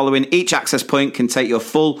ensure the following. Each access point can take your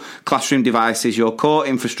full classroom devices, your core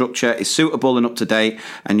infrastructure is suitable and up to date,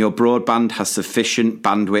 and your broadband has sufficient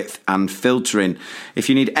bandwidth and filtering. If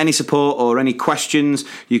you need any support or any questions,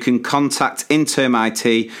 you can contact Interim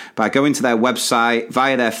IT by going to their website,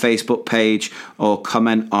 via their Facebook page, or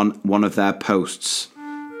comment on one of their posts.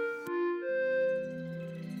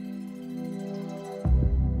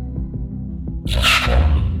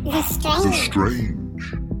 The strange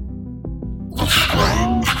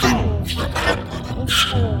things that happen in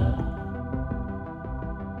school.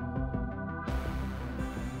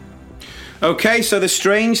 Okay, so the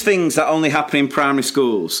strange things that only happen in primary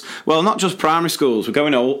schools. Well, not just primary schools. We're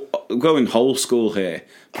going whole school here,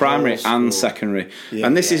 primary and secondary. Yeah,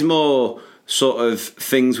 and this is more sort of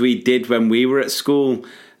things we did when we were at school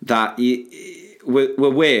that were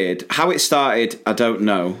weird. How it started, I don't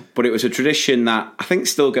know, but it was a tradition that I think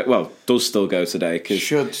does still go today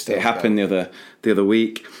because it happened the other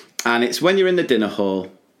week. And it's when you're in the dinner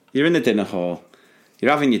hall. You're in the dinner hall. You're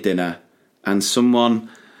having your dinner, and someone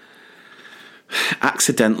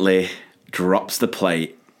accidentally drops the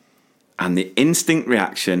plate, and the instinct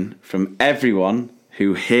reaction from everyone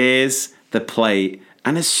who hears the plate,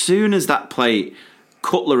 and as soon as that plate,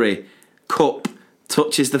 cutlery, cup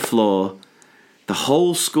touches the floor, the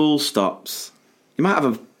whole school stops. You might have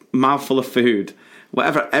a mouthful of food,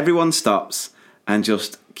 whatever, everyone stops and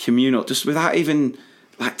just communal, just without even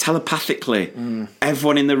like telepathically,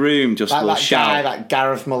 everyone in the room just will shout. Guy, that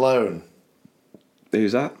Gareth Malone.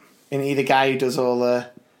 Who's that? Isn't he the guy who does all the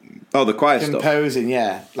the quiet composing? stuff?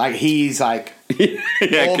 Yeah, like he's like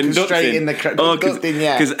conducting the conducting.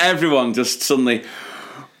 Yeah, because everyone just suddenly.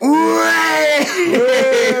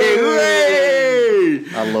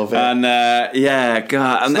 I love it. And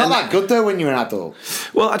God, it's not that good though when you're an adult.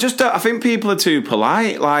 Well, I just don't. I think people are too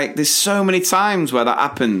polite. Like, there's so many times where that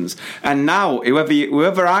happens, and now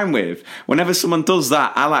whoever I'm with, whenever someone does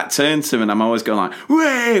that, I like turn to them and I'm always going like,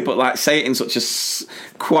 "Way!" but like say it in such a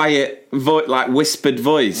quiet, like whispered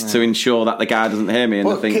voice to ensure that the guy doesn't hear me.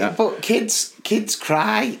 And But kids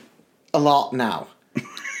cry a lot now.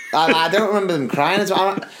 I don't remember them crying as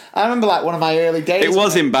well. I remember like one of my early days. It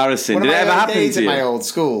was embarrassing. Did it ever happen to you? At my old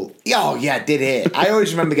school. Oh yeah, did it. I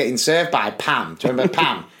always remember getting served by Pam. Do you remember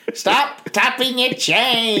Pam? Stop tapping your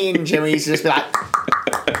change. And we used to just be like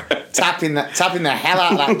tapping the hell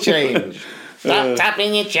out of that change. Stop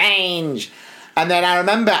tapping your change. And then I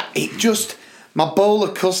remember my bowl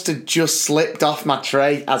of custard just slipped off my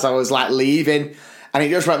tray as I was like leaving, and it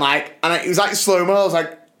just went like, and it was like slow mo. I was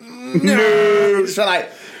like, no. It just went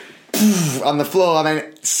like on the floor, and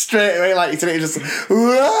then straight away, like you said, it just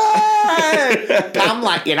I'm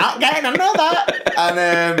like, you're not getting another.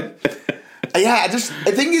 And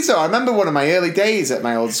the thing is though, I remember one of my early days at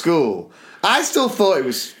my old school, I still thought it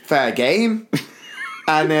was fair game.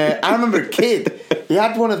 And I remember a kid, he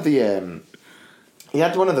had one of the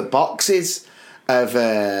boxes of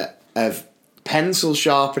pencil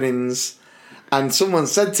sharpenings, and someone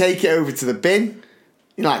said, take it over to the bin.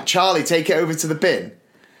 You know, like, Charlie, take it over to the bin.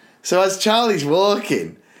 So as Charlie's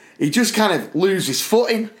walking, he just kind of loses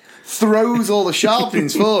footing, throws all the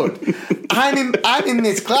sharpenings forward. I'm in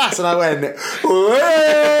this class, and I went,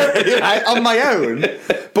 on my own,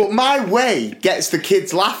 but my way gets the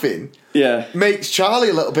kids laughing. Yeah. Makes Charlie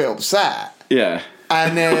a little bit upset. Yeah.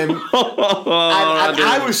 And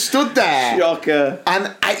I was stood there. Shocker.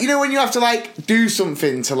 And when you have to like do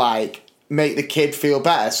something to like make the kid feel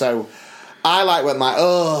better. So I like went like,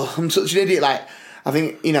 oh, I'm such an idiot. Like, I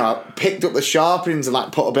think, you know, I picked up the sharpenings and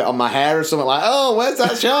like put a bit on my hair or something like, oh, where's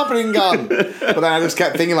that sharpening gone? But then I just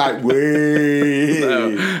kept thinking like, wait.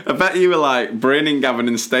 No, I bet you were like braining Gavin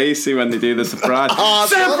and Stacey when they do the surprise. Oh,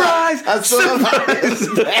 surprise! I saw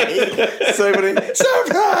that. So funny.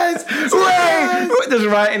 Surprise! Surprise! Just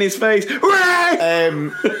right in his face.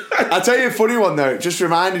 I'll tell you a funny one though. It just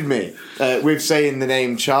reminded me with saying the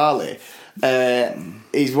name Charlie.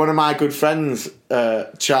 He's one of my good friends,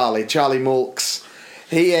 Charlie Mulks.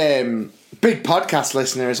 He big podcast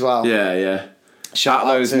listener as well. Yeah. Shout out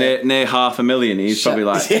those near 500,000. He's probably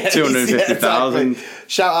like 250,000. Exactly.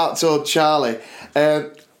 Shout out to Charlie.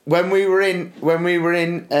 When we were in,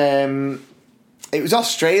 it was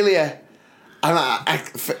Australia. And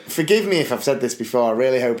forgive me if I've said this before. I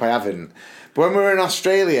really hope I haven't. But when we were in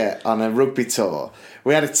Australia on a rugby tour,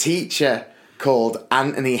 we had a teacher called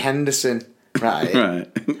Anthony Henderson. Right.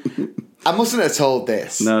 I mustn't have told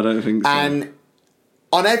this. No, I don't think so. And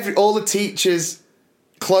on all the teachers'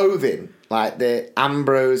 clothing, like the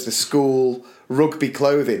Ambrose, the school rugby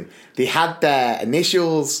clothing, they had their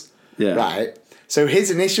initials. Yeah. Right. So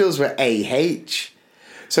his initials were AH.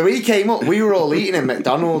 So he came up. We were all eating at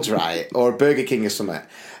McDonald's, right, or Burger King or something.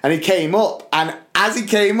 And he came up, and as he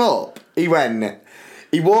came up, he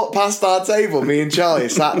walked past our table. Me and Charlie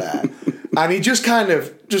sat there. And he just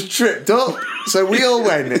tripped up. So we all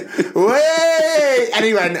went, way! And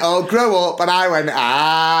he went, oh, grow up. And I went,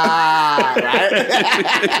 right?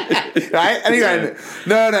 Right? And he went,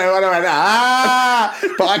 no. And I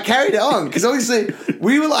went, But I carried it on. Because obviously,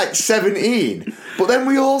 we were like 17. But then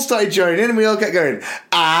we all started joining in and we all kept going,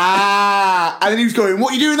 And then he was going,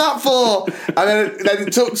 what are you doing that for? And then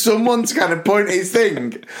it took someone to kind of point at his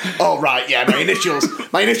thing. Oh, right, yeah, my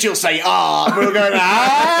initials say And we were going,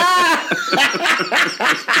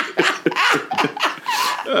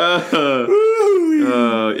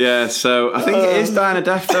 yeah, so I think it is dying a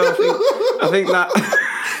death though. I think that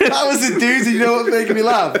that was a doozy. You know what's making me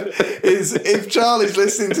laugh is if Charlie's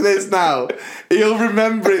listening to this now, he'll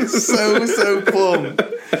remember it so plumb.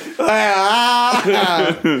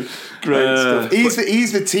 Great stuff.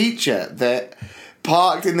 He's the teacher that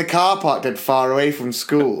parked in the car park dead far away from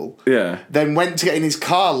school. Yeah. Then went to get in his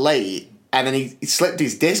car late, and then he slipped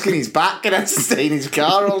his disc in his back and had to stay in his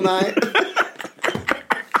car all night.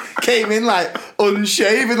 Came in like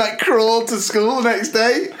unshaven, like crawled to school the next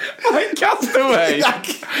day. Like Castaway.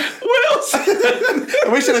 Wilson. I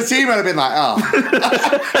wish the team had been like,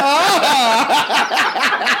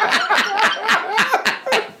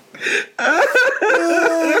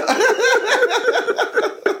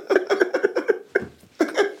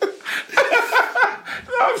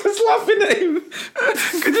 I'm just laughing at him.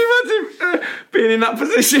 Could you imagine being in that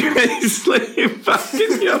position where he's sleeping back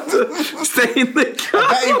and you have to stay in the car?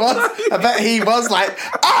 I bet he was like,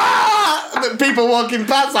 The people walking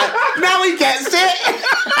past like, now he gets it.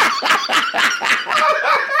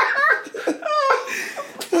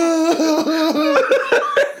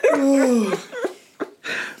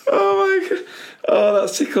 Oh my god. Oh,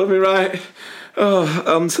 that's tickled me right. Oh,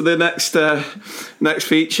 on to the next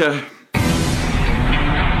feature.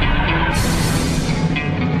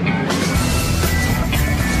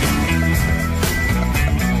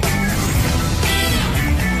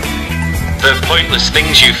 The pointless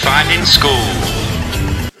things you find in school.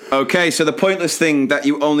 Okay, so the pointless thing that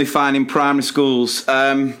you only find in primary schools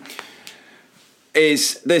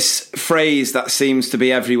is this phrase that seems to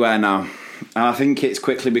be everywhere now. And I think it's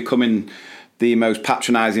quickly becoming the most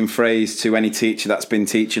patronising phrase to any teacher that's been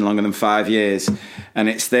teaching longer than 5 years. And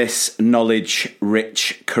it's this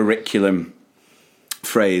knowledge-rich curriculum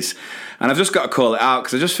phrase. And I've just got to call it out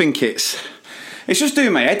because I just think it's just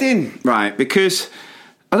doing my head in, right? Because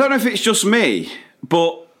I don't know if it's just me,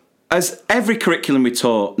 but has every curriculum we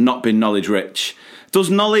taught not been knowledge-rich? Does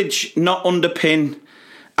knowledge not underpin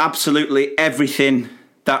absolutely everything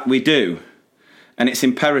that we do? And it's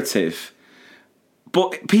imperative.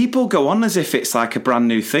 But people go on as if it's like a brand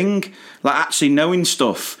new thing. Like actually knowing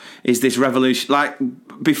stuff is this revolution. Like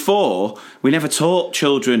before, we never taught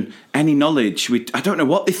children any knowledge. I don't know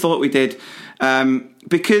what they thought we did.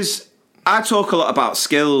 Because I talk a lot about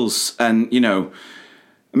skills and, you know,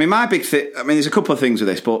 I mean, my big thing, I mean, there's a couple of things with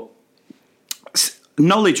this, but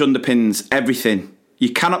knowledge underpins everything.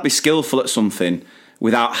 You cannot be skillful at something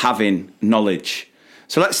without having knowledge.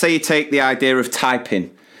 So let's say you take the idea of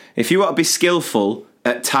typing. If you want to be skillful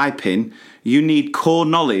at typing, you need core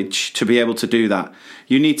knowledge to be able to do that.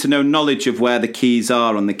 You need to know knowledge of where the keys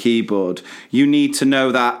are on the keyboard. You need to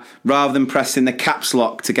know that rather than pressing the caps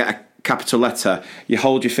lock to get a capital letter, you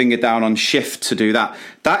hold your finger down on shift to do that.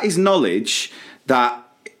 That is knowledge that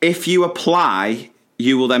if you apply,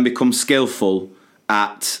 you will then become skillful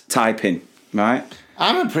at typing, right?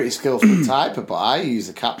 I'm a pretty skillful typer, but I use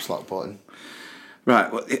the caps lock button.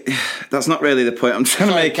 Right, well, that's not really the point I'm trying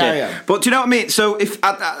to make carry here. on. But do you know what I mean? So if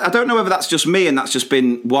I don't know whether that's just me and that's just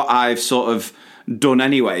been what I've sort of done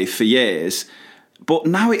anyway for years. But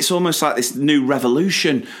now it's almost like this new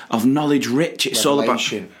revolution of knowledge rich. It's all about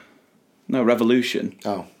revolution.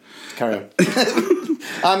 Oh, carry on.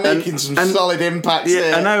 I'm making some solid impacts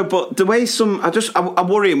here. I know, but the way I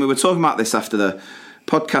worry, and we were talking about this after the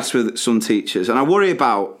podcast with some teachers, and I worry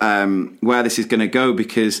about where this is going to go,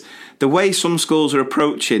 because the way some schools are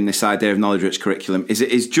approaching this idea of knowledge-rich curriculum is it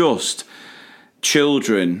is just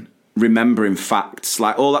children remembering facts.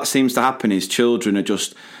 Like, all that seems to happen is children are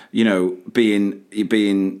just,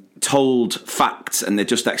 being told facts, and they're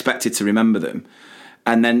just expected to remember them,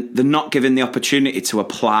 and then they're not given the opportunity to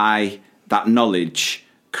apply that knowledge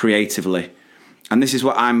creatively. And this is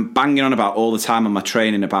what I'm banging on about all the time on my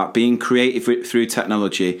training, about being creative through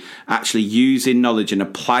technology, actually using knowledge and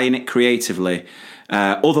applying it creatively.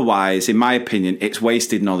 Otherwise, in my opinion, it's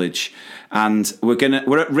wasted knowledge. And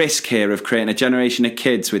we're at risk here of creating a generation of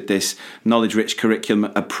kids with this knowledge-rich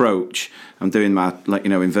curriculum approach. I'm doing my,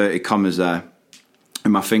 inverted commas there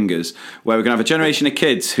in my fingers, where we're going to have a generation of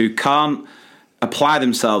kids who can't apply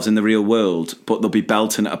themselves in the real world, but they'll be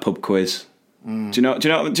belting at a pub quiz. Do you know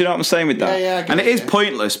what I'm saying with that? Yeah, and it is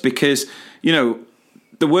pointless, because, the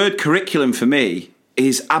word curriculum for me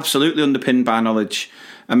is absolutely underpinned by knowledge.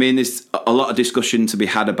 I mean, there's a lot of discussion to be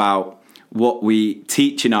had about what we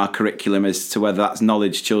teach in our curriculum as to whether that's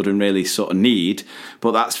knowledge children really sort of need,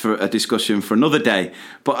 but that's for a discussion for another day.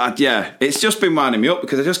 But it's just been winding me up,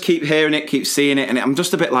 because I just keep hearing it, keep seeing it, and I'm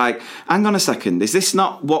just a bit like, hang on a second, is this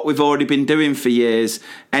not what we've already been doing for years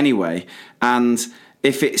anyway? And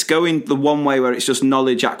if it's going the one way where it's just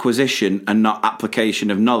knowledge acquisition and not application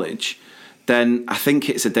of knowledge, then I think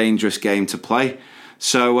it's a dangerous game to play.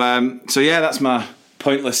 So that's my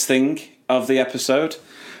pointless thing of the episode.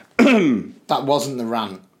 That wasn't the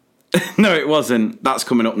rant. No, it wasn't. That's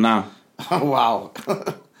coming up now. Oh, wow.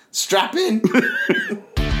 Strap in.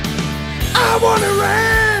 I want to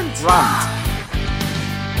rant. Rant.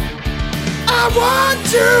 I want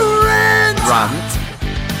to rant. Rant.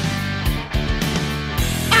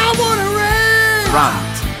 I want to rant. Rant.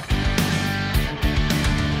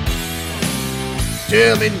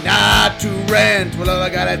 Tell me not to rant. Well, all I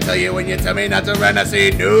gotta tell you, when you tell me not to rant, I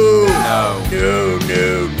say no. No.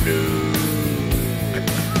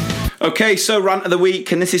 Okay, so rant of the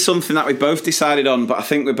week, and this is something that we both decided on, but I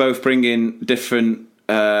think we're both bringing different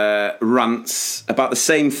rants about the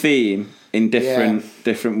same theme in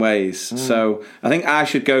different ways. So I think I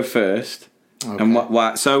should go first. Okay. And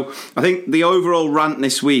what? So I think the overall rant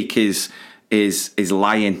this week is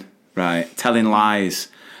lying, right? Telling lies.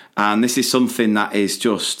 And this is something that is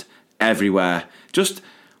just everywhere. Just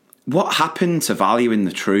what happened to valuing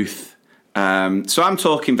the truth? So I'm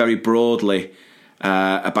talking very broadly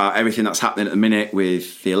about everything that's happening at the minute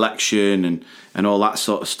with the election and all that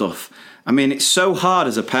sort of stuff. I mean, it's so hard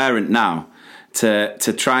as a parent now to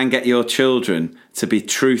try and get your children to be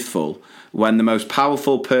truthful when the most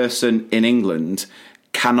powerful person in England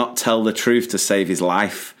cannot tell the truth to save his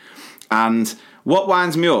life. And what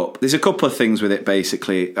winds me up, there's a couple of things with it,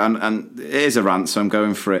 basically, and it is a rant, so I'm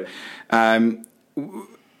going for it.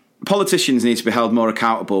 Politicians need to be held more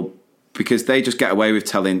accountable, because they just get away with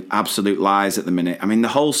telling absolute lies at the minute. I mean, the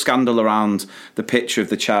whole scandal around the picture of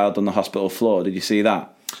the child on the hospital floor, did you see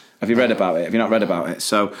that? Have you read about it? Have you not read about it?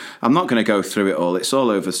 So I'm not going to go through it all. It's all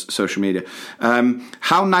over social media.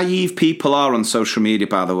 How naive people are on social media,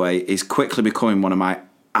 by the way, is quickly becoming one of my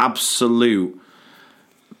absolute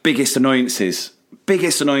biggest annoyances.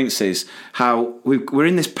 How we're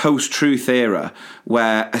in this post-truth era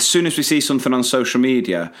where as soon as we see something on social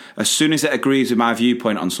media, as soon as it agrees with my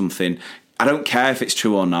viewpoint on something, I don't care if it's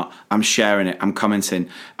true or not, I'm sharing it, I'm commenting.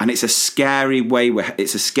 And it's a scary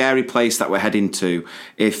it's a scary place that we're heading to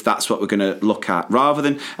if that's what we're going to look at.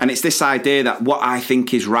 And it's this idea that what I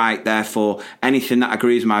think is right, therefore anything that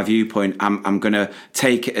agrees with my viewpoint, I'm going to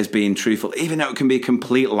take it as being truthful, even though it can be a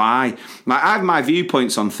complete lie. Like, I have my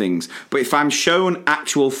viewpoints on things, but if I'm shown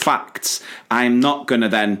actual facts, I'm not going to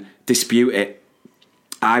then dispute it.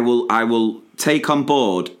 I will take on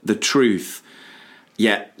board the truth,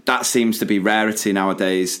 yet that seems to be rarity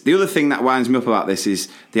nowadays. The other thing that winds me up about this is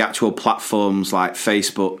the actual platforms like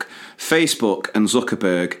Facebook. Facebook and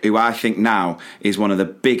Zuckerberg, who I think now is one of the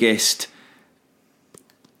biggest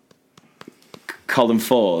column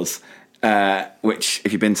fours, which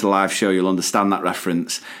if you've been to the live show, you'll understand that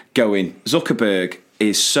reference, going, Zuckerberg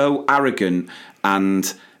is so arrogant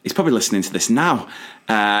and He's probably listening to this now.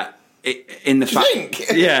 In the fact, think?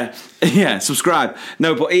 yeah, subscribe.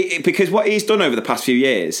 No, but because what he's done over the past few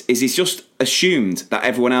years is he's just assumed that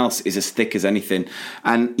everyone else is as thick as anything.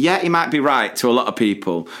 And yeah, he might be right to a lot of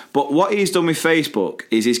people, but what he's done with Facebook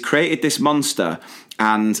is he's created this monster,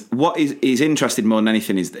 and what he's interested more than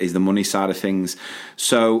anything is the money side of things.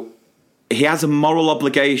 So he has a moral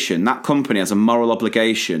obligation, that company has a moral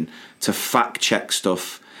obligation to fact check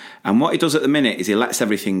stuff. And what he does at the minute is he lets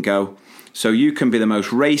everything go. So you can be the most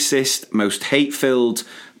racist, most hate-filled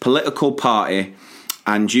political party,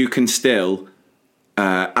 and you can still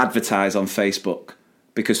advertise on Facebook,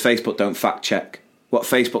 because Facebook don't fact check. What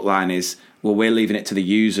Facebook line is, well, we're leaving it to the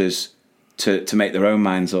users to make their own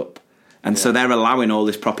minds up. And so they're allowing all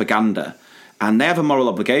this propaganda. And they have a moral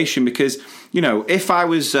obligation because, you know, if I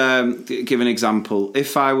was, give an example,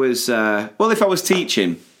 if I was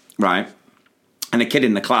teaching, right, and a kid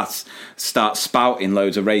in the class starts spouting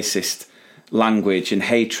loads of racist language and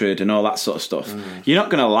hatred and all that sort of stuff, you're not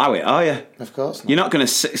going to allow it, are you? Of course not. You're not going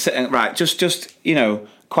to sit and, right, just you know,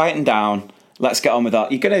 quieten down, let's get on with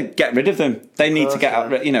that. You're going to get rid of them. They need to get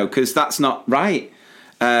out, you know, because that's not right.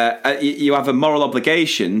 You have a moral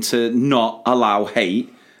obligation to not allow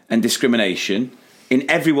hate and discrimination in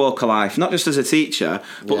every walk of life, not just as a teacher,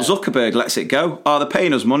 but Zuckerberg lets it go. Oh, they're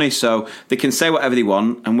paying us money, so they can say whatever they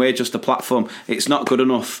want, and we're just a platform. It's not good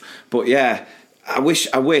enough. But yeah, I wish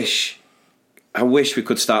we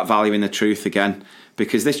could start valuing the truth again,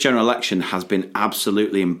 because this general election has been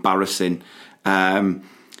absolutely embarrassing. And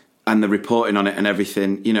the reporting on it and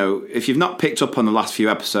everything, you know, if you've not picked up on the last few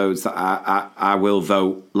episodes, that I will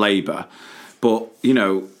vote Labour. But, you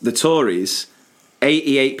know, the Tories,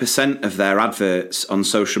 88% of their adverts on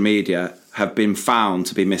social media have been found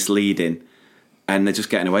to be misleading, and they're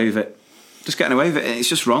just getting away with it. It's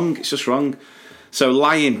just wrong. It's just wrong. So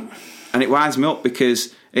lying, and it winds me up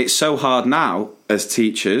because it's so hard now as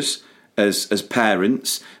teachers, as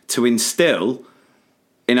parents, to instill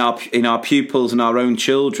in our pupils and our own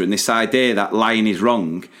children this idea that lying is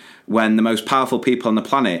wrong, when the most powerful people on the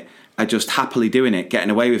planet are just happily doing it,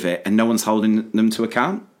 getting away with it, and no one's holding them to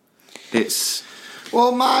account.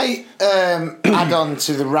 Well, my add-on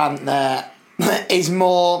to the rant there is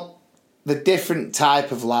more the different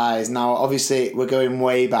type of lies. Now, obviously, we're going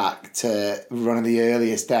way back to one of the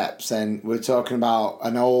earliest steps, and we're talking about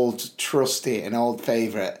an old trusty, an old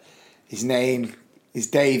favourite. His name is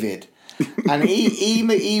David. And he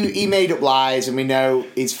made up lies, and we know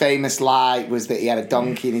his famous lie was that he had a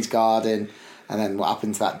donkey in his garden, and then what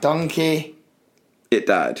happened to that donkey? It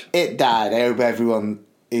died. I hope everyone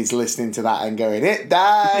is listening to that and going, it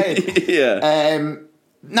died. Yeah.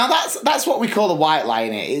 Now that's what we call a white lie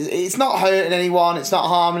in it. It's not hurting anyone, it's not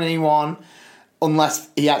harming anyone, unless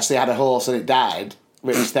he actually had a horse and it died,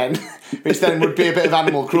 which then would be a bit of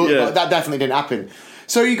animal cruelty. Yeah. But that definitely didn't happen.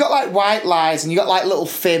 So you got like white lies, and you got like little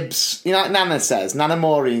fibs. You know, like Nana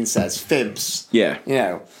Maureen says, fibs. Yeah. You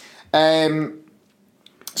know.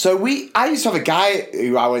 So I used to have a guy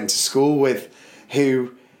who I went to school with,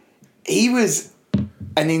 who he was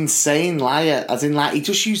an insane liar, as in like he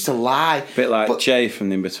just used to lie. A bit like Jay from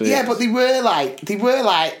The In-Between. Yeah, but they weren't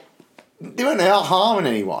harming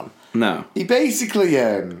anyone. No. He basically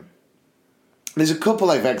there's a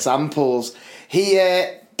couple of examples.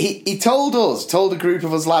 He told a group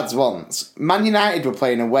of us lads once, Man United were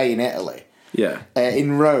playing away in Italy. Yeah.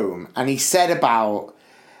 In Rome, and he said about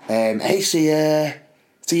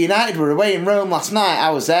so United were away in Rome last night, I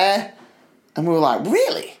was there, and we were like,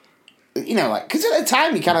 really? You know, like, because at the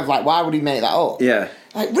time he kind of like, why would he make that up? Yeah.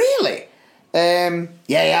 Like, really?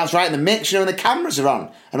 Yeah, I was right in the mix, you know, and the cameras are on,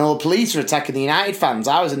 and all the police are attacking the United fans.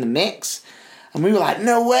 I was in the mix, and we were like,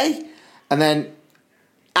 no way. And then,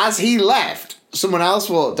 as he left, someone else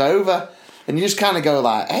walked over, and you just kind of go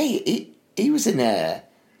like, hey, he was in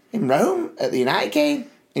Rome at the United game.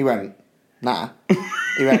 He went, nah.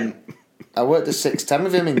 He went, I worked at 6'10"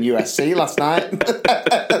 with him in USC last night.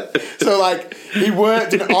 So, like, he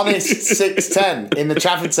worked an honest 6'10" in the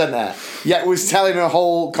Trafford Centre, yet was telling a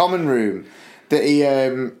whole common room that he,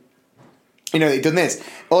 he'd done this.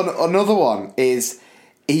 Another one is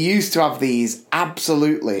he used to have these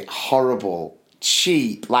absolutely horrible,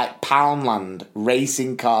 cheap, like Poundland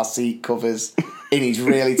racing car seat covers in his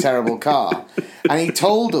really terrible car. And he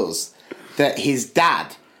told us that his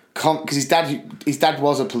dad, because his dad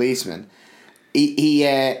was a policeman,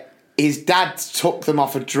 his dad took them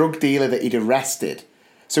off a drug dealer that he'd arrested.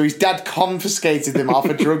 So his dad confiscated them off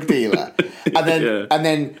a drug dealer, and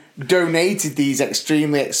then donated these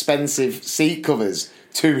extremely expensive seat covers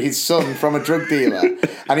to his son from a drug dealer.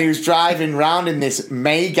 And he was driving round in this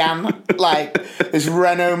Megane, like this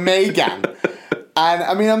Renault Megane, And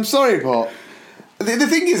I mean, I'm sorry, but the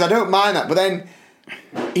thing is, I don't mind that. But then,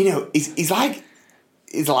 he's like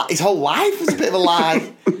his whole life was a bit of a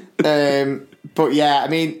lie. But yeah, I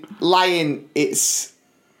mean, lying, it's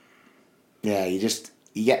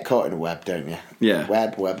you get caught in a web, don't you? Yeah.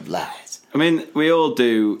 Web lies. I mean, we all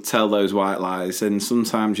do tell those white lies, and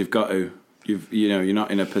sometimes you've got to. You're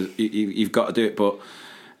not in a. You've got to do it, but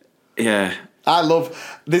yeah.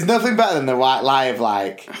 There's nothing better than the white lie of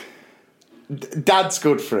like, Dad's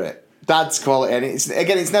good for it. Dad's quality, and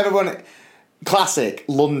it's never one. Classic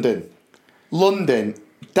London.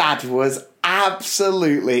 Dad was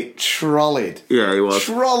absolutely trolleyed. Yeah, he was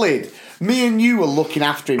trolleyed. Me and you were looking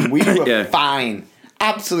after him. We were fine,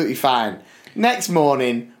 absolutely fine. Next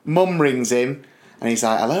morning, Mum rings him, and he's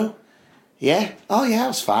like, "Hello, yeah, oh yeah, I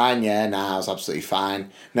was fine. Yeah, I was absolutely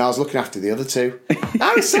fine. No, I was looking after the other two.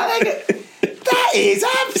 I was like, that is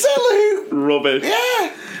absolute rubbish.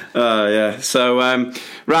 Yeah." Yeah. So,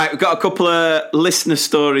 right, we've got a couple of listener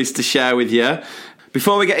stories to share with you.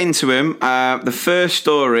 Before we get into them, the first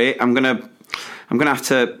story, I'm gonna have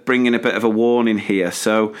to bring in a bit of a warning here.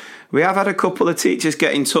 So, we have had a couple of teachers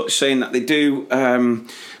get in touch saying that they do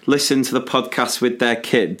listen to the podcast with their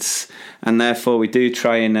kids, and therefore we do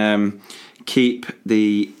try and keep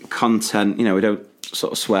the content. We don't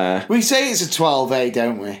sort of swear. We say it's a 12A,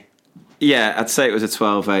 don't we? Yeah, I'd say it was a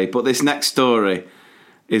 12A, but this next story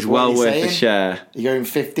is well worth a share. You're going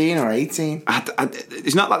 15 or 18?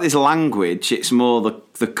 It's not like there's language, it's more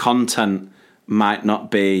the content might not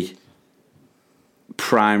be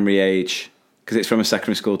primary age, because it's from a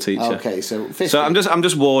secondary school teacher. Okay, so 15. So I'm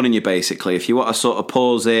just warning you, basically, if you want to sort of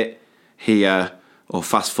pause it here or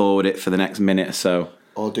fast forward it for the next minute or so.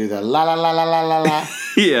 Or do the la la la la la la la.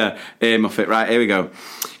 Yeah, earmuff it. Right, here we go.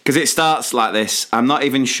 Because it starts like this. I'm not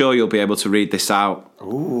even sure you'll be able to read this out.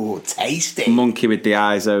 Ooh, tasty. Monkey with the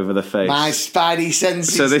eyes over the face. My spidey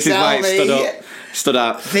senses. So this is why it stood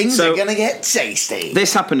out. Things are going to get tasty.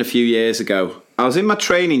 This happened a few years ago. I was in my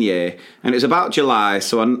training year, and it was about July,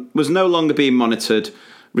 so I was no longer being monitored.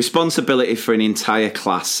 Responsibility for an entire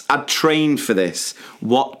class. I'd trained for this.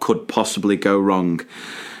 What could possibly go wrong?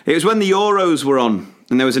 It was when the Euros were on,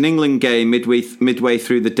 and there was an England game midway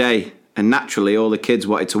through the day. And naturally, all the kids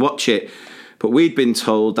wanted to watch it. But we'd been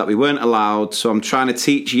told that we weren't allowed, so I'm trying to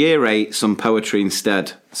teach Year 8 some poetry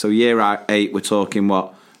instead. So Year 8, we're talking,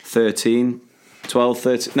 what, 13? 12,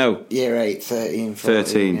 13? No. Year 8, 13, 14,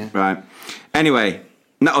 13, yeah. Right. Anyway,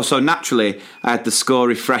 so naturally, I had the score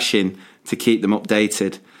refreshing to keep them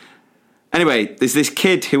updated. Anyway, there's this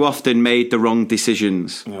kid who often made the wrong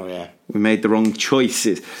decisions. Oh, yeah. We made the wrong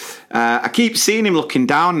choices. I keep seeing him looking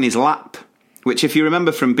down in his lap, which, if you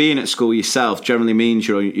remember from being at school yourself, generally means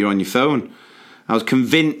you're on your phone. I was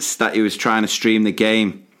convinced that he was trying to stream the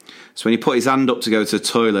game. So when he put his hand up to go to the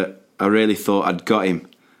toilet, I really thought I'd got him.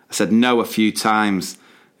 I said no a few times,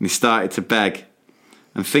 and he started to beg.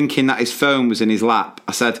 And thinking that his phone was in his lap,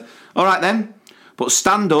 I said, "All right then, but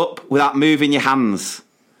stand up without moving your hands."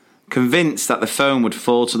 Convinced that the phone would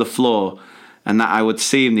fall to the floor and that I would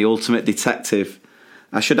seem the ultimate detective.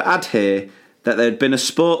 I should add here that there had been a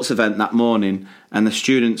sports event that morning and the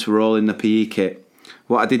students were all in the PE kit.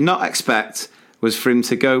 What I did not expect was for him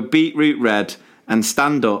to go beetroot red and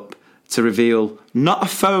stand up to reveal not a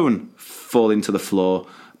phone falling to the floor,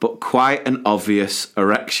 but quite an obvious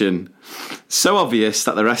erection. So obvious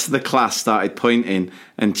that the rest of the class started pointing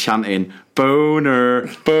and chanting, "Boner,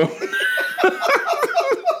 boner."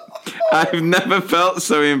 I've never felt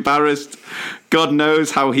so embarrassed. God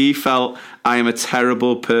knows how he felt. I am a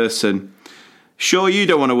terrible person. Sure, you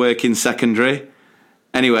don't want to work in secondary.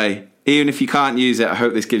 Anyway, even if you can't use it, I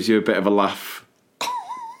hope this gives you a bit of a laugh.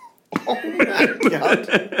 Oh my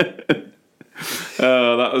God.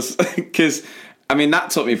 Oh, that was... Because, I mean, that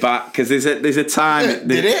took me back, because there's a time...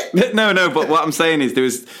 Did it? No, but what I'm saying is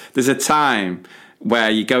there's a time where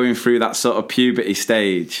you're going through that sort of puberty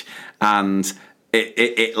stage and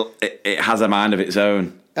it has a mind of its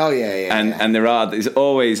own. Oh, yeah. And there's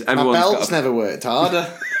always... My belt's never worked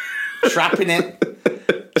harder. Trapping it.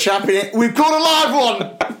 We've caught a live one.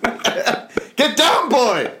 Get down,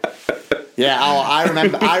 boy. Yeah, I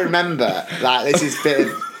remember. Like this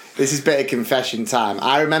is bit of confession time.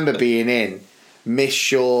 I remember being in Miss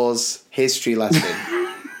Shaw's history lesson.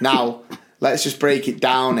 Now, let's just break it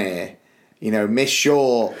down here. Miss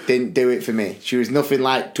Shaw didn't do it for me. She was nothing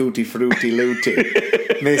like Tutti Frutti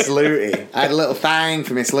Luti. Miss Luti. I had a little thing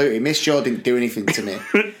for Miss Luti. Miss Shaw didn't do anything to me.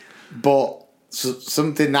 But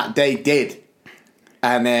something that day did.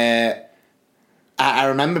 And I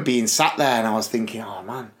remember being sat there and I was thinking, oh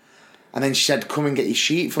man. And then she said, come and get your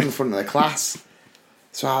sheet from the front of the class.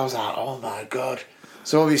 So I was like, oh my God.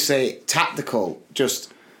 So obviously, tactical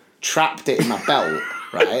just trapped it in my belt,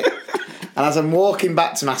 right? And as I'm walking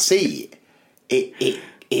back to my seat,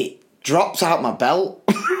 it drops out my belt,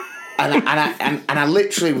 and I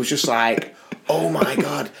literally was just like, oh my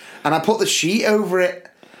God. And I put the sheet over it,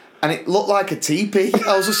 and it looked like a teepee.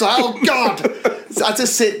 I was just like, oh God. So I had to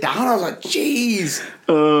sit down. I was like, jeez.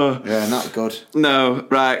 Yeah, not good. No,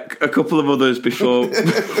 right. A couple of others before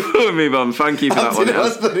we move on. Thank you for that one.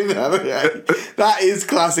 That is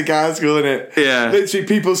classic high school, isn't it? Yeah. Literally,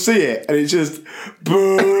 people see it, and it's just,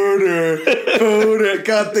 boner.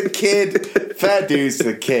 God, the kid. Fair dues to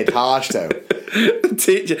the kid. Harsh, though.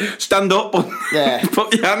 Teacher, stand up. Yeah.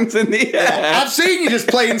 Put your hands in the air. Yeah. I've seen you just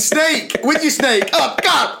playing Snake with your snake. Oh,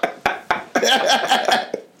 God.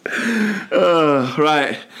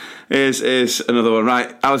 Right. Here's another one.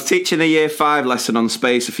 Right. I was teaching a year 5 lesson on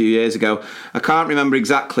space a few years ago. I can't remember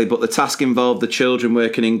exactly, but the task involved the children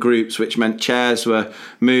working in groups, which meant chairs were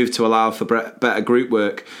moved to allow for better group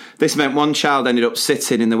work. This meant one child ended up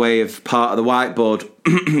sitting in the way of part of the whiteboard.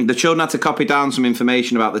 The children had to copy down some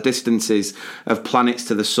information about the distances of planets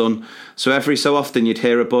to the sun. So every so often you'd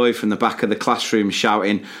hear a boy from the back of the classroom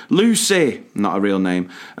shouting, "Lucy," not a real name,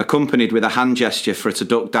 accompanied with a hand gesture for her to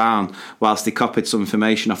duck down whilst he copied some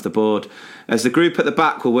information off the board. As the group at the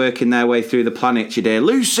back were working their way through the planets, you'd hear,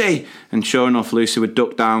 "Lucy!" And sure enough, Lucy would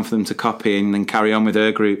duck down for them to copy and then carry on with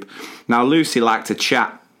her group. Now, Lucy liked to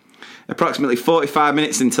chat. Approximately 45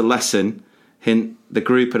 minutes into lesson, hint, the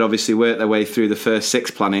group had obviously worked their way through the first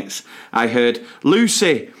 6 planets, I heard,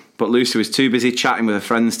 "Lucy!" But Lucy was too busy chatting with her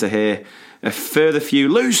friends to hear. A further few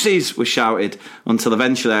 "Lucys" were shouted until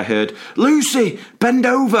eventually I heard, "Lucy, bend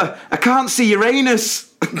over, I can't see Uranus."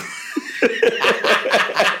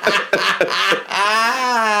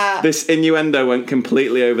 This innuendo went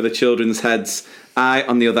completely over the children's heads. I,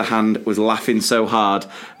 on the other hand, was laughing so hard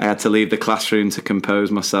I had to leave the classroom to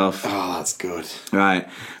compose myself. Oh, that's good. Right,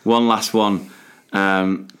 one last one,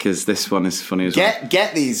 because this one is funny as well.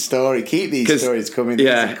 Get these stories, keep these stories coming.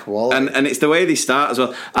 Yeah, quality. and it's the way they start as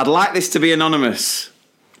well. I'd like this to be anonymous.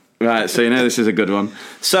 Right, so you know this is a good one.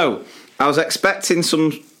 So, I was expecting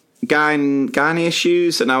some gynae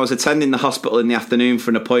issues, and I was attending the hospital in the afternoon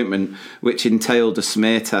for an appointment, which entailed a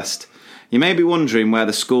smear test. You may be wondering where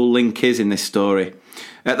the school link is in this story.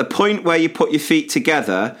 At the point where you put your feet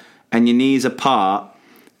together and your knees apart,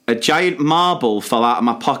 a giant marble fell out of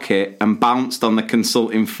my pocket and bounced on the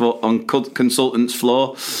consultant's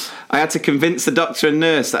floor. I had to convince the doctor and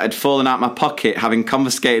nurse that it had fallen out of my pocket, having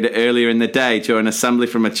confiscated it earlier in the day during assembly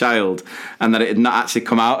from a child, and that it had not actually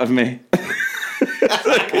come out of me.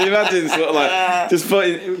 Can you imagine sort of like just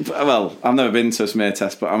putting... Well, I've never been to a smear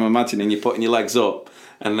test, but I'm imagining you're putting your legs up,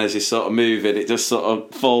 and as you sort of move it just sort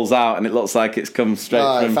of falls out, and it looks like it's come straight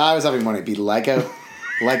from... If I was having one, it'd be Lego.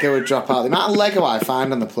 Lego would drop out. The amount of Lego I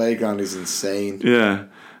find on the playground is insane. Yeah.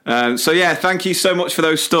 So yeah, thank you so much for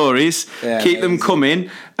those stories. Yeah, keep them coming,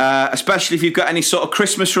 especially if you've got any sort of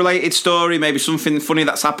Christmas related story, maybe something funny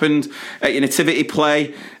that's happened at your nativity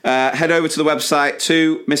play. Head over to the website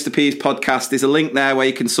to Mr. P's podcast. There's a link there where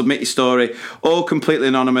you can submit your story, all completely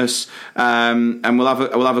anonymous, and we'll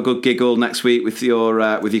have a good giggle next week with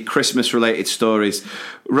your Christmas related stories.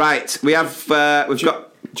 Right, we've got.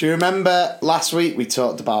 Do you remember last week we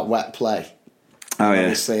talked about wet play? Oh yeah,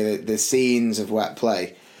 obviously the scenes of wet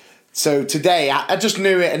play. So today, I just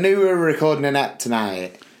knew it. I knew we were recording an ep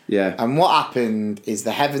tonight. Yeah. And what happened is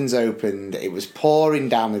the heavens opened. It was pouring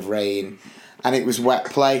down with rain, and it was wet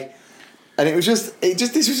play. And this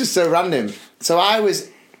was just so random. So I was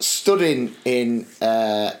studying in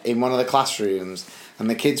one of the classrooms, and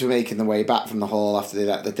the kids were making their way back from the hall after they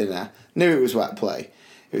had the dinner. Knew it was wet play.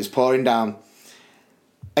 It was pouring down.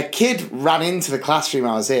 A kid ran into the classroom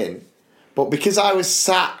I was in, but because I was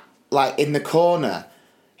sat like in the corner,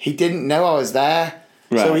 he didn't know I was there.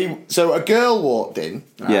 Right. So a girl walked in,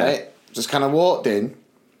 right? Yeah. Just kind of walked in,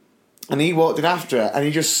 and he walked in after her, and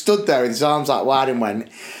he just stood there with his arms like wide and went,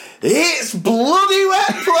 "It's bloody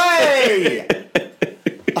wet play!"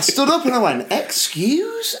 I stood up and I went,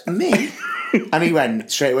 "Excuse me?" And he went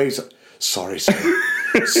straight away, he was like, "Sorry, sir.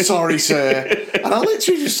 Sorry, sir." And I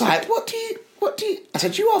literally just like, what do you... I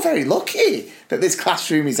said, "You are very lucky that this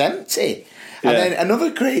classroom is empty." And then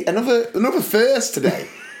another first today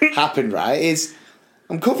happened, right, is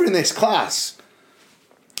I'm covering this class,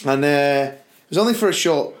 and it was only for a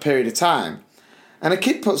short period of time, and a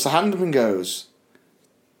kid puts a hand up and goes,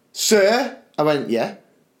 "Sir?" I went, "Yeah."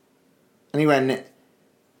 And he went,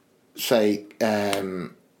 say,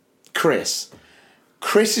 Chris.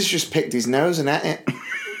 Chris has just picked his nose and ate it,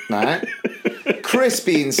 right? Chris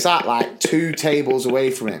being sat like 2 tables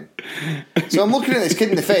away from him. So I'm looking at this kid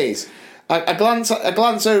in the face, I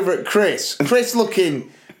glance over at Chris. Chris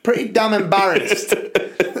looking pretty damn embarrassed.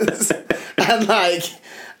 And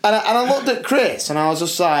I looked at Chris and I was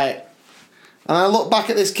just like, and I looked back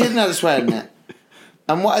at this kid and I just went,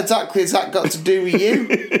 and what exactly has that got to do with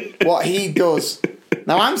you? What he does.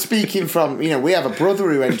 Now I'm speaking from, we have a brother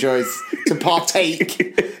who enjoys to partake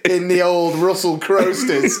in the old Russell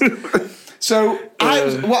Croasters. So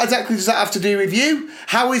what exactly does that have to do with you?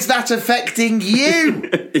 How is that affecting you?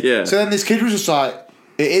 Yeah. So then this kid was just like,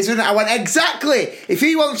 it isn't. I went, exactly. If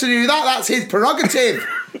he wants to do that, that's his prerogative.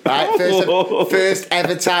 Right, first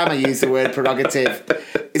ever time I used the word prerogative.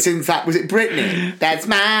 Since that, was it Britney? That's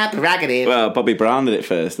my prerogative. Well, Bobby Brown did it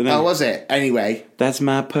first, didn't he? Oh, was it? Anyway. That's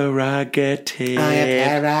my prerogative.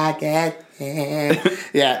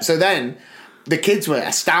 Yeah, so then the kids were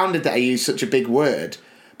astounded that I used such a big word,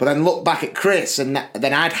 but then looked back at Chris, and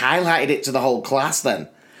then I'd highlighted it to the whole class then.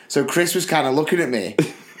 So Chris was kind of looking at me,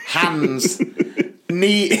 hands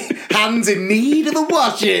in need of the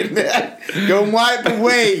washing. Go and wipe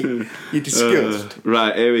away, you disgust.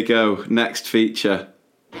 Right, here we go. Next feature.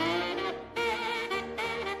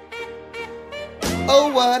 Oh,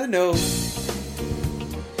 what I know.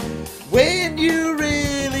 When you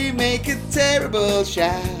really make a terrible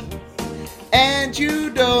shout, and you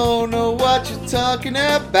don't know what you're talking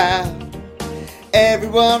about,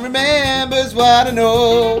 everyone remembers what I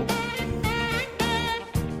know.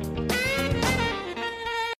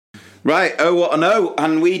 Right, oh, what a no.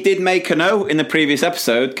 And we did make a no in the previous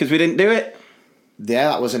episode because we didn't do it. Yeah,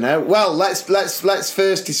 that was a no. Well, let's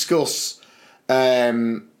first discuss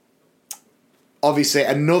obviously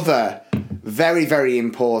another very, very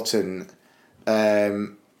important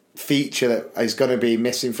feature that is going to be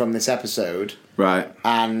missing from this episode. Right.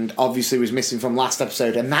 And obviously was missing from last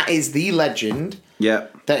episode, and that is the legend. Yeah.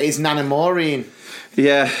 That is Nana Maureen.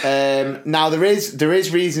 Yeah. Now there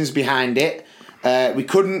is reasons behind it. We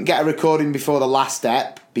couldn't get a recording before the last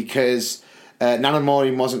step because Nana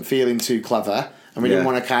Maureen wasn't feeling too clever, and we didn't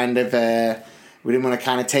want to kind of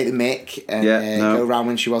take the mick and go around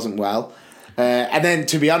when she wasn't well. And then,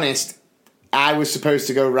 to be honest, I was supposed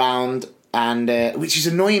to go round, and which is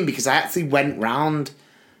annoying because I actually went round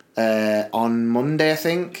on Monday, I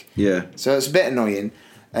think. Yeah. So it's a bit annoying.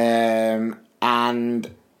 And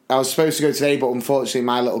I was supposed to go today, but unfortunately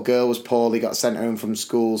my little girl was poorly, got sent home from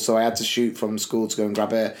school, so I had to shoot from school to go and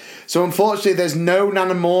grab her. So unfortunately there's no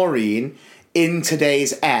Nana Maureen in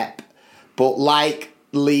today's ep, but like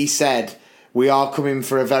Lee said, we are coming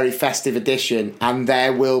for a very festive edition, and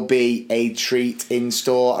there will be a treat in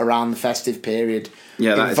store around the festive period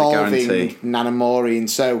involving Nana Maureen.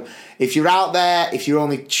 So if you're out there, if you're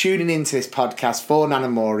only tuning into this podcast for Nana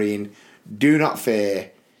Maureen, do not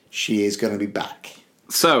fear, she is going to be back.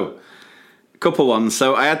 So, a couple ones.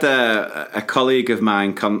 So I had a colleague of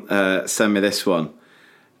mine send me this one,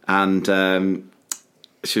 and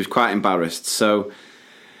she was quite embarrassed. So,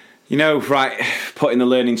 putting the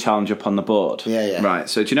learning challenge up on the board. Yeah. Right.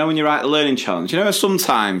 So do you know when you write the learning challenge,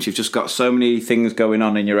 sometimes you've just got so many things going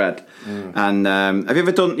on in your head. And have you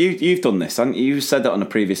ever done? You've done this, haven't you? You said that on a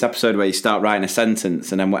previous episode where you start writing a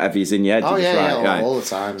sentence and then whatever's in your head. Oh you just write, right? All the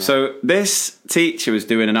time. Yeah. So this teacher was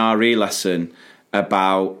doing an RE lesson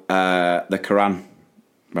about the Quran,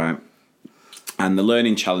 right? And the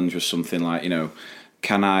learning challenge was something like,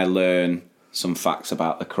 can I learn some facts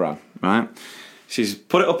about the Quran, right? She's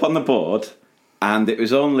put it up on the board, and it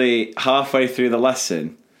was only halfway through the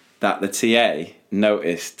lesson that the TA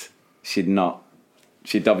noticed she'd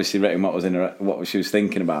obviously written what she was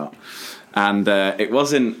thinking about, and it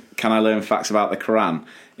wasn't "Can I learn facts about the Quran?"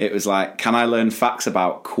 It was like, "Can I learn facts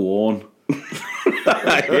about corn?"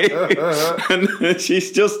 And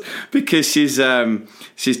she's just because she's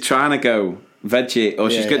trying to go veggie, or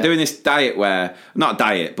she's doing this diet where not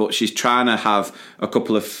diet, but she's trying to have a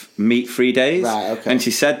couple of meat-free days. Right. Okay. And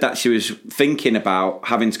she said that she was thinking about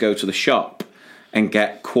having to go to the shop and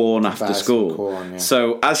get corn after school. Corn, yeah.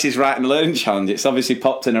 So as she's writing the learning challenge, it's obviously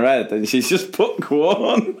popped in her head, and she's just put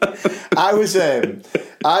corn. I was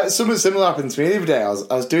something similar happened to me the other day. I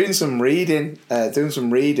was doing some reading, doing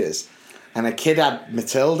some readers, and a kid had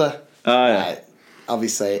Matilda. Oh yeah.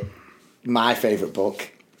 Obviously, my favourite book.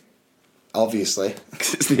 Obviously.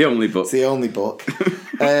 It's the only book. It's the only book.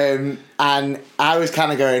 And I was kind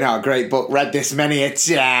of going, great book, read this many a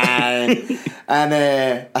time. And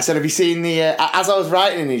I said, have you seen as I was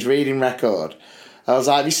writing in his reading record, I was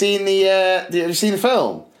like, have you seen the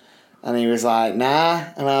film? And he was like, nah.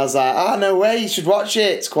 And I was like, oh, no way, you should watch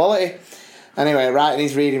it, it's quality. Anyway, writing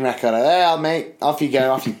his reading record, hey, mate, off you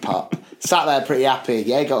go, off you pop. Sat there pretty happy,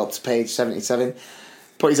 got up to page 77.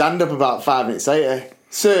 Put his hand up about 5 minutes later.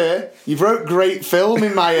 Sir, you wrote great film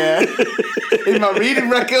in my reading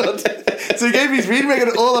record. So he gave me his reading record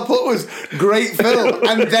and all I put was great film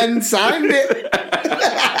and then signed it.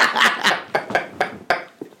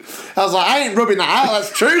 I was like, I ain't rubbing that out,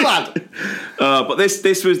 that's true, lad. But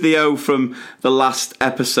this was the O from the last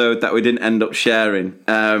episode that we didn't end up sharing.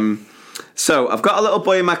 So I've got a little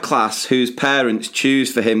boy in my class whose parents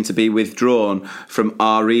choose for him to be withdrawn from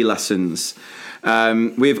RE lessons.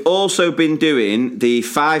 We've also been doing the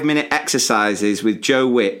 5-minute exercises with Joe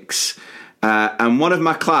Wicks, and one of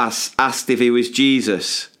my class asked if he was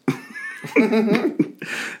Jesus.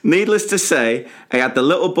 Needless to say, I had the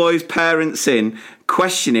little boy's parents in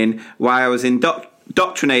questioning why I was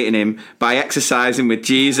indoctrinating him by exercising with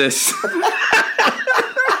Jesus.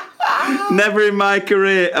 Never in my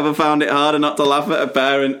career have I found it harder not to laugh at a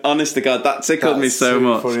parent. Honest to God, that tickled me so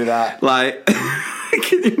much. Funny, that. Like,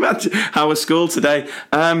 can you imagine how was school today?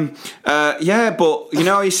 Yeah, but you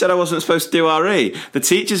know, he said I wasn't supposed to do RE. The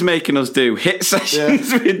teacher's making us do hit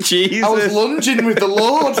sessions with Jesus. I was lunging with the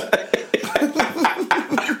Lord.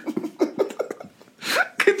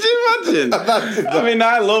 Could you imagine? I mean,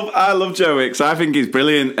 I love Joe Wicks. I think he's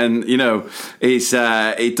brilliant, and you know, he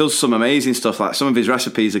does some amazing stuff. Like some of his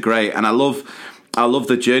recipes are great, and I love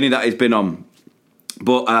the journey that he's been on.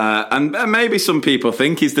 But and maybe some people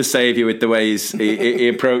think he's the saviour with the way he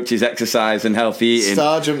approaches exercise and healthy eating.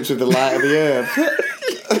 Star jumps with the light of the earth.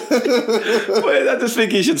 Well, I just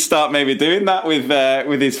think he should start maybe doing that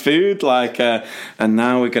with his food. Like, and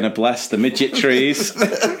now we're going to bless the midget trees.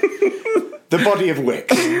 The body of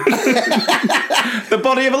Wicks. The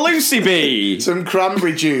body of a Lucy bee. Some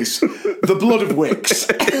cranberry juice. The blood of Wicks.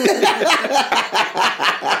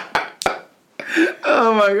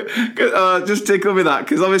 Oh my God. Just tickle me that,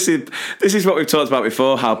 because obviously this is what we've talked about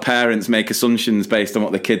before, how parents make assumptions based on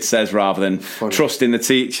what the kid says rather than trusting the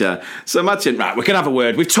teacher. So imagine, right, we can have a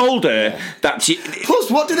word. We've told her that she...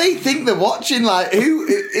 Plus, what do they think they're watching? Like,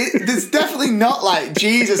 there's definitely not like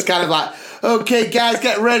Jesus kind of like, okay, guys,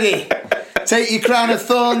 get ready. Take your crown of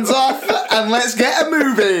thorns off and let's get a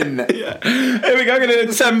moving. Yeah. Here we go, going to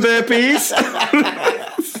do 10 burpees.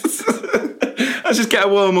 Let's just get a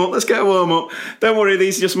warm up. Don't worry,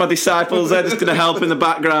 these are just my disciples. They're just going to help in the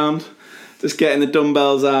background. Just getting the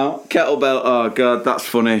dumbbells out. Kettlebell. Oh God, that's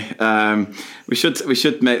funny. We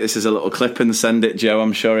should make this as a little clip and send it, Joe.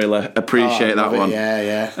 I'm sure he'll appreciate that one.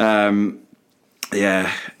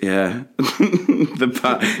 Yeah.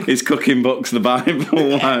 His cooking books, the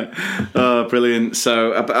Bible. Oh, brilliant.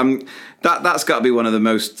 So that's got to be one of the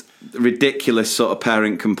most ridiculous sort of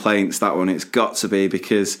parent complaints, that one. It's got to be,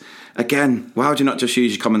 because again, why would you not just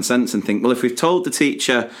use your common sense and think, well, if we've told the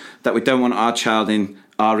teacher that we don't want our child in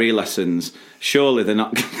RE lessons, surely they're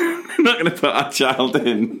not going to put our child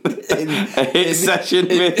in a hit session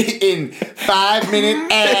in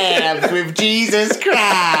 5-minute abs with Jesus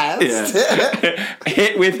Christ. Yeah.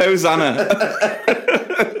 Hit with Hosanna.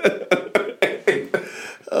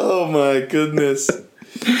 Oh my goodness.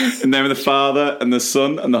 In the name of the Father and the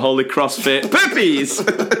Son and the Holy CrossFit Puppies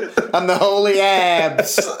and the holy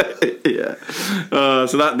abs. Yeah.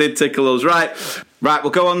 So that did tickle us. Right,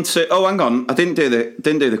 we'll go on to... Oh, hang on. I didn't do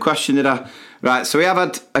the question, did I? Right, so we have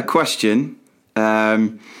had a question.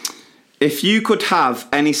 If you could have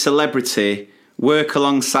any celebrity work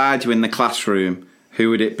alongside you in the classroom,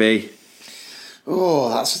 who would it be? Oh,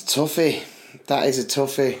 that's a toughie. That is a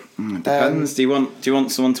toughie. Depends. Do you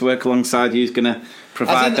want someone to work alongside you who's going to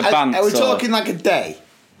provide the bants? Are we talking like a day?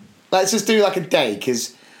 Let's just do like a day,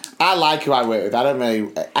 because I like who I work with. I don't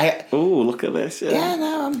really... Oh, look at this. Yeah,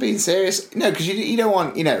 no, I'm being serious. No, because you don't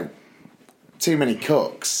want, too many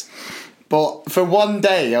cooks. But for one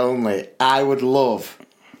day only, I would love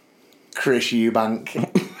Chris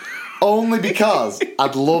Eubank. Only because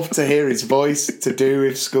I'd love to hear his voice to do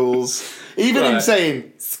with schools. Even him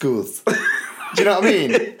saying, schools. Do you know what I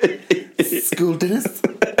mean? School dinners,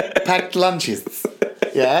 packed lunches.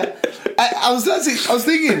 Yeah? I was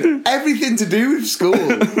thinking, everything to do with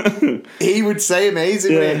school, he would say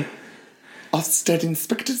amazingly. Yeah. Ofsted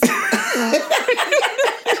inspectors.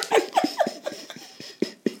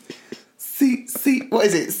 What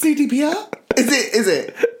is it? CDPR? Is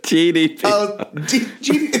it? GDP. Oh,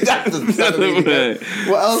 that doesn't sound amazing.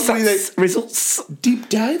 What else do you think? Results. Deep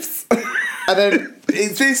dives. And then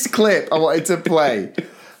it's this clip I wanted to play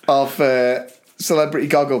of Celebrity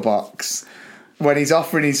Gogglebox when he's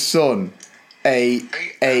offering his son a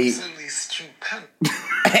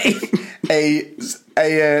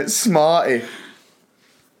Smartie.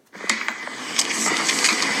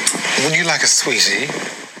 Would you like a sweetie?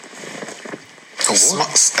 A what?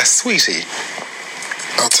 A sweetie.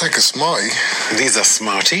 I'll take a Smartie. These are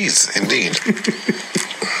Smarties, indeed.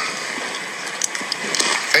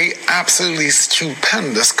 A absolutely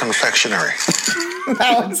stupendous confectionery.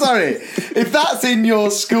 Now, I'm sorry. If that's in your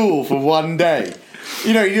school for one day,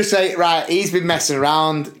 you know, you just say, right, he's been messing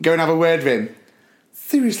around, go and have a word with him.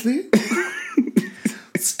 Seriously?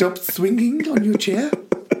 Stop swinging on your chair?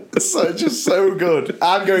 So, just so good.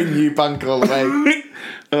 I'm going you punk all the way.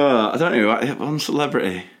 I don't know. One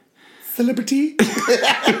celebrity. Celebrity?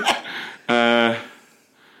 I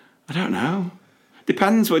don't know.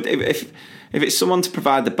 Depends. If it's someone to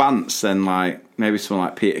provide the bants, then like maybe someone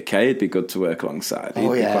like Peter Kay would be good to work alongside.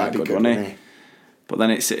 He'd be quite good, wouldn't he? But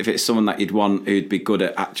then if it's someone that you'd want who'd be good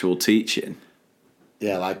at actual teaching.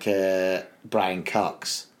 Yeah, like Brian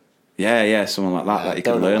Cox. Yeah, someone like that you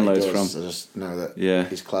can learn loads from. I just know that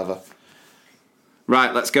he's clever.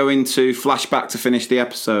 Right, let's go into flashback to finish the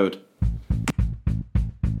episode.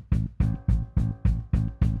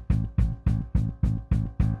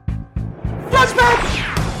 Flashback!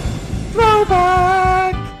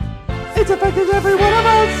 Throwback! It's affected every one of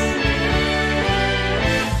us!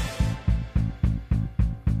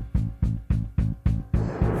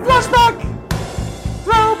 Flashback!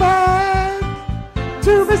 Throwback!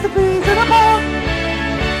 To Mr. Peas in a Pod!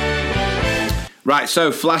 Right,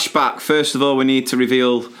 so flashback. First of all, we need to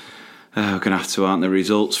reveal, we're going to have to, aren't the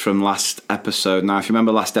results from last episode. Now, if you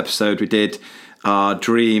remember last episode, we did our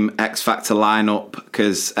dream X Factor lineup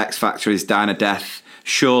because X Factor is dying a death.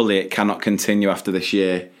 Surely it cannot continue after this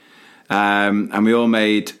year. And we all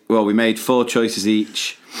made 4 choices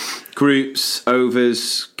each. Groups,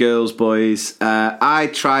 overs, girls, boys. I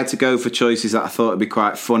tried to go for choices that I thought would be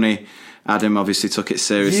quite funny. Adam obviously took it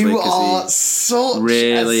seriously. You are such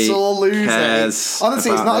really a sore loser.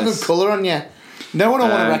 Honestly, it's not a good colour on you. No one will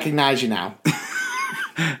want to recognise you now.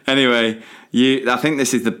 Anyway, I think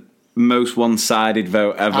this is the most one-sided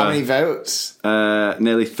vote ever. How many votes?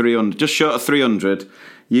 Nearly 300, just short of 300.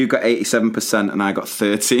 You got 87% and I got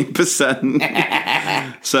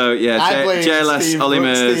 13%. So yeah, JLS, Ollie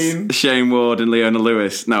Murs, Shane Ward and Leona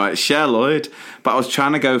Lewis. No, it's Cher Lloyd. But I was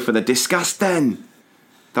trying to go for the disgusting.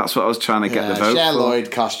 That's what I was trying to get the vote Cher for. Lloyd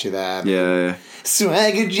cost you there. Yeah.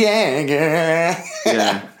 Swagger Jagger.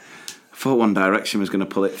 Yeah. I thought One Direction was going to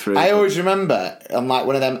pull it through. I always remember on like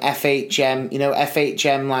one of them FHM,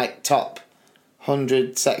 FHM like top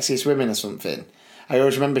 100 sexiest women or something. I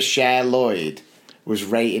always remember Cher Lloyd was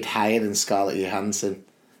rated higher than Scarlett Johansson.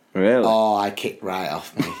 Really? Oh, I kicked right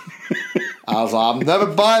off me. I was like, I'm never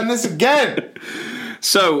buying this again.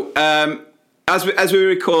 So, as we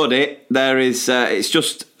record it, there is it's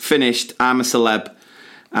just finished. I'm a Celeb,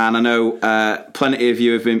 and I know plenty of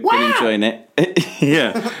you have been enjoying it.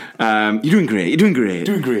 Yeah, you're doing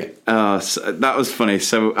great. Oh, so that was funny.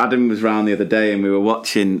 So Adam was round the other day, and we were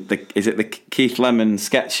watching the Keith Lemon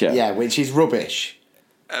sketch show? Yeah, which is rubbish.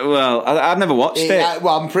 Well, I've never watched it.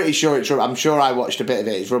 I'm pretty sure it's rubbish. I'm sure I watched a bit of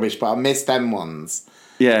it. It's rubbish, but I missed them ones.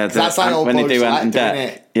 Yeah, that's like old when they do Ant and Selector,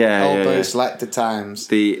 Det. innit? Yeah, old Bo Selector times.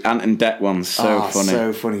 The Ant and Det one's so funny.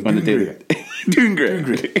 So funny. When doing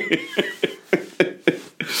great.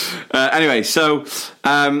 Anyway, so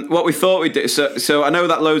what we thought we'd do. So I know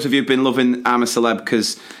that loads of you have been loving I'm a Celeb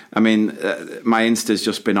because my Insta's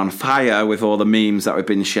just been on fire with all the memes that we've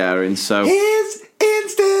been sharing. So his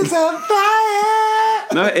Insta's on fire.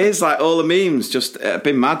 No, it is like all the memes just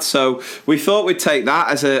been mad. So we thought we'd take that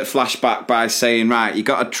as a flashback by saying, right, you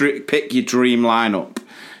got to pick your dream lineup.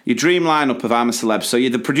 Your dream lineup of I'm a Celeb. So you're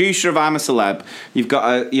the producer of I'm a Celeb. You've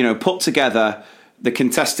got to, put together the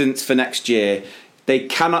contestants for next year. They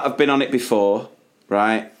cannot have been on it before,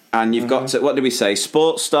 right? And you've got to, what did we say?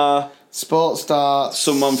 Sports star,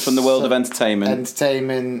 someone from the world of entertainment,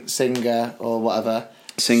 singer or whatever,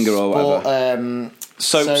 soap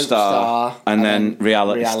star, and then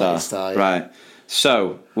reality star. Yeah. Right.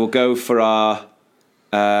 So we'll go for our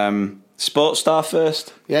sports star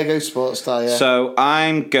first. Yeah, go sports star. Yeah. So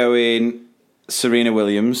I'm going Serena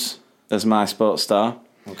Williams as my sports star.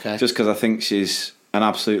 Okay. Just because I think she's an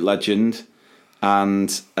absolute legend, and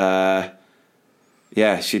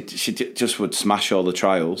she just would smash all the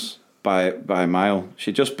trials by a mile.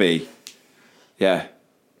 She'd just be, You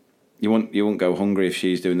wouldn't go hungry if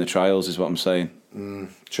she's doing the trials, is what I'm saying.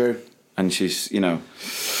 True. And she's an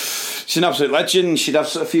absolute legend. She'd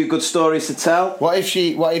have a few good stories to tell.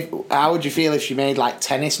 How would you feel if she made like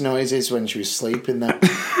tennis noises when she was sleeping though?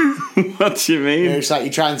 What do you mean? It's like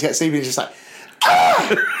you're trying to get sleepy and it's just like,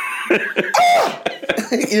 ah! Ah!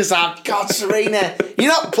 You're just like, God, Serena, you're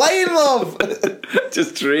not playing, love.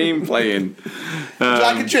 Just dream playing. Would you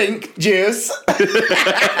like a drink? Juice.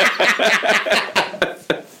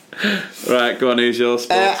 Right, go on, who's your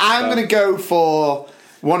sports I'm going to go for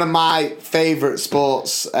one of my favourite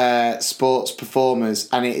sports performers,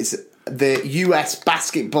 and it is the US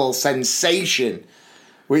basketball sensation,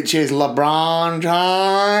 which is LeBron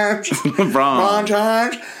James. LeBron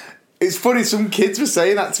James. It's funny, some kids were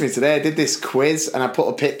saying that to me today. I did this quiz and I put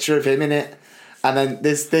a picture of him in it. And then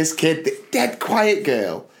this kid, the dead quiet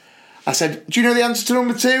girl, I said, do you know the answer to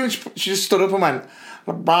number 2? And she just stood up and went,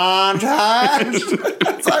 LeBron James.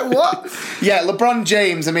 It's like, what? Yeah, LeBron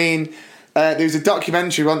James, I mean, there was a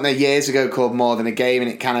documentary, wasn't there, years ago called More Than a Game, and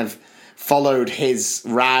it kind of followed his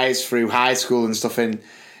rise through high school and stuff. And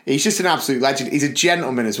he's just an absolute legend. He's a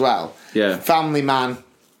gentleman as well. Yeah. Family man.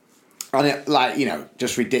 And it, like, you know,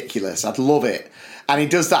 just ridiculous. I'd love it. And he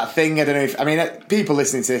does that thing, I don't know if... I mean, people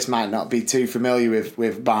listening to this might not be too familiar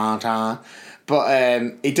with Barton,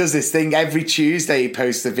 but he does this thing every Tuesday. He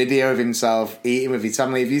posts a video of himself eating with his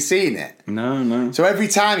family. Have you seen it? No. So every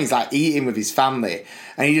time he's, like, eating with his family,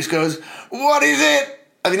 and he just goes, what is it?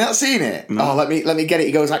 Have you not seen it? No. Oh, let me get it.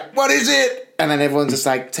 He goes like, what is it? And then everyone's just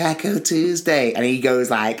like, Taco Tuesday. And he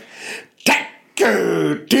goes like...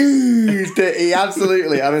 Taco Tuesday. He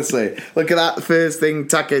absolutely, honestly, look at that first thing,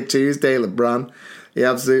 Taco Tuesday, LeBron. He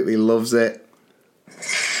absolutely loves it.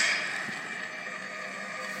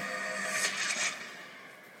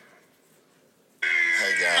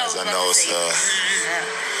 Hey guys, I know it's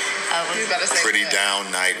a pretty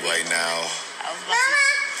down night right now.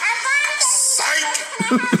 Psych!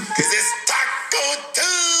 Because it's Taco Tuesday!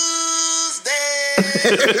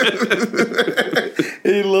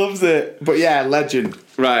 He loves it. But yeah, legend.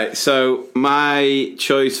 Right, so my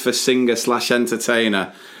choice for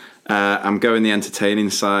singer/entertainer, I'm going the entertaining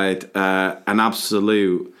side. An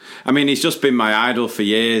absolute... I mean, he's just been my idol for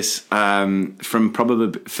years. From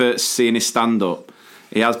probably first seeing his stand-up,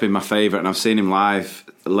 he has been my favourite, and I've seen him live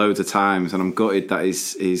loads of times, and I'm gutted that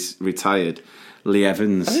he's retired. Lee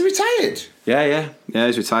Evans. Has he retired? Yeah,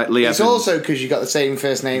 he's retired. Lee Evans. It's also because you got the same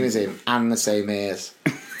first name as him and the same ears.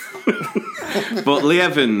 But Lee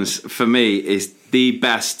Evans, for me, is the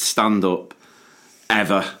best stand-up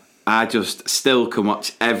ever. I just still can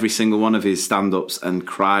watch every single one of his stand-ups and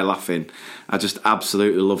cry laughing. I just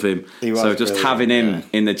absolutely love him. So just having him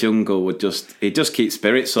in the jungle would just keep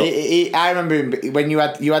spirits up. I remember him when you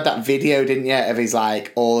had that video, didn't you, of his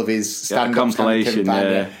like all of his stand-up compilation,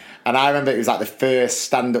 yeah. And I remember it was like the first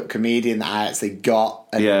stand-up comedian that I actually got,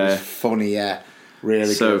 and it was funny,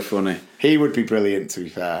 really so good. funny. He would be brilliant, to be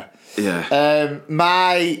fair. Yeah.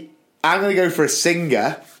 I'm going to go for a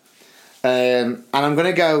singer, and I'm going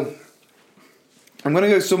to go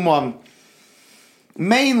someone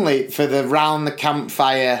mainly for the round the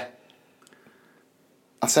campfire.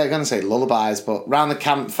 I'm going to say lullabies, but round the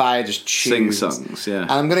campfire just tunes. Sing songs, yeah.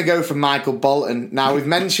 And I'm going to go for Michael Bolton. Now we've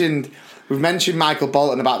mentioned Michael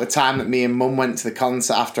Bolton about the time that me and Mum went to the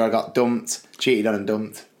concert after I got dumped, cheated on and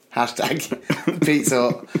dumped. Hashtag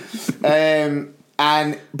pizza Hut.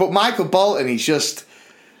 But Michael Bolton, he's just,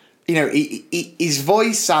 you know, his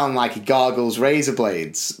voice sounds like he gargles razor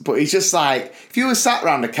blades, but he's just like, if you were sat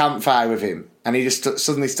around a campfire with him and he just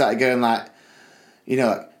suddenly started going like, you know,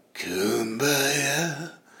 like,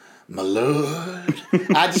 Kumbaya, my lord.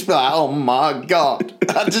 I'd just be like, oh my God.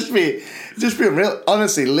 I'd just be real.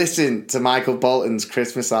 Honestly, listen to Michael Bolton's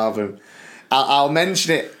Christmas album. I'll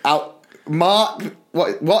mention it.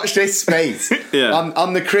 Watch this space.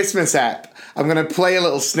 On the Christmas app. I'm going to play a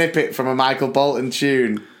little snippet from a Michael Bolton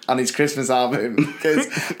tune on his Christmas album, because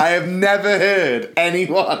I have never heard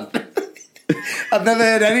anyone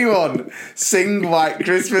sing White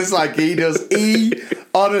Christmas like he does. He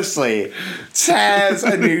honestly tears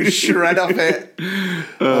a new shred off it.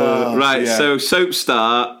 So soap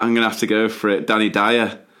star, I'm going to have to go for it. Danny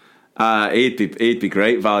Dyer. He'd be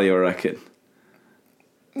great value, I reckon.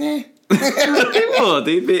 Yeah. He would.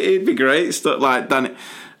 He'd be great. Stuff like Danny.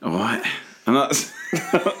 All right. And that's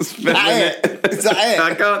Is that it?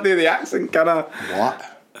 I can't do the accent, can I? What?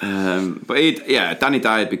 But Danny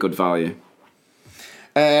Dyer would be good value.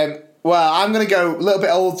 Well, I'm going to go a little bit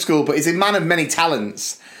old school, but he's a man of many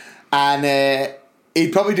talents, and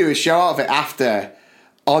he'd probably do a show out of it after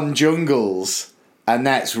on Jungles, and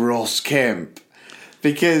that's Ross Kemp,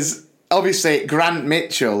 because obviously Grant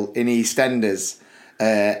Mitchell in EastEnders,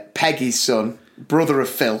 Peggy's son, brother of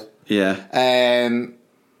Phil,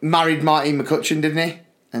 married Martine McCutcheon, didn't he?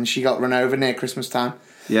 And she got run over near Christmas time.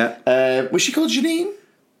 Yeah. Was she called Janine?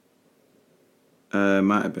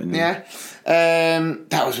 Might have been. Yeah.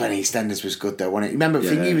 That was when EastEnders was good, though, wasn't it? Remember,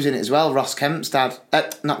 Thingy was in it as well. Ross Kemp's dad.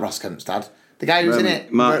 Not Ross Kemp's dad. The guy who was in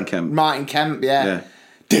it. Martin Kemp. Martin Kemp, yeah.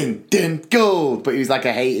 Dun, dun, gold. But he was like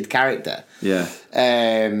a hated character. Yeah.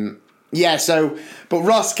 Yeah, but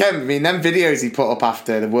Ross Kemp, I mean, them videos he put up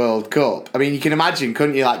after the World Cup, I mean, you can imagine,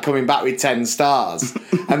 couldn't you, like, coming back with 10 stars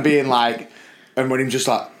and being like, and when him just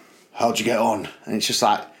like, how'd you get on? And it's just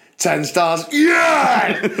like, 10 stars,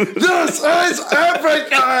 yeah! This is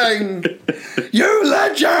everything! You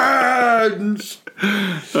legends!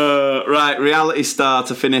 Right, reality star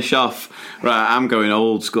to finish off. Right, I'm going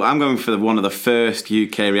old school. I'm going for one of the first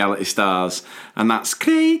UK reality stars, and that's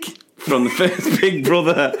Craig. From the first Big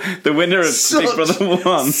Brother, the winner of Big Brother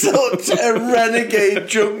 1. Such a renegade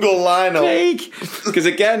jungle lineup. Because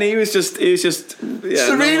again, he was just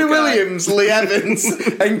Serena Williams, Lee Evans,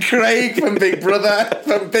 and Craig from Big Brother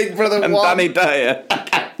 1. And Danny Dyer.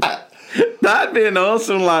 That'd be an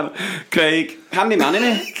awesome line. Craig, handyman,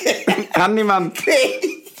 innit? Handyman.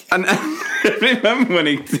 And remember when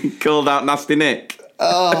he called out Nasty Nick?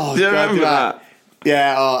 Oh, do you remember that?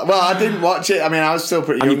 Yeah, well, I didn't watch it. I mean, I was still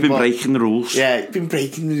pretty young. And you've been breaking the rules. Yeah, you've been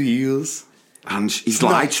breaking the rules. And he's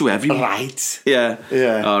lied to everyone. Right. Yeah.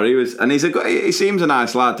 Yeah. Oh, he seems a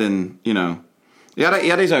nice lad, and, you know, he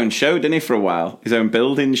had his own show, didn't he, for a while? His own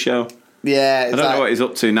building show. Yeah. I don't know what he's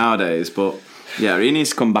up to nowadays, but, yeah, he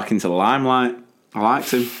needs to come back into the limelight. I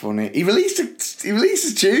liked him. Funny. He released a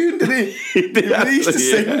tune, didn't he? He released a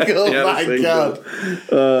single. My God.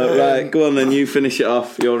 Right, go on then. You finish it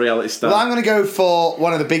off. Your reality star. Well, I'm going to go for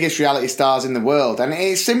one of the biggest reality stars in the world, and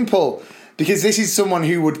it's simple because this is someone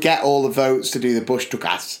who would get all the votes to do the Bush Took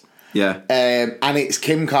Ass. Yeah. And it's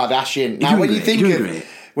Kim Kardashian. Now, when you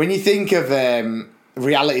think of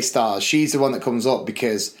reality stars, she's the one that comes up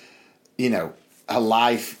because, you know, her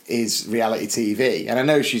life is reality TV, and I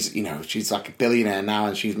know she's like a billionaire now,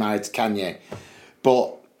 and she's married to Kanye.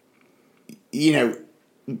 But you know,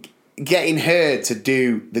 getting her to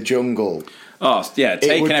do the jungle. Oh yeah,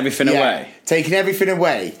 taking everything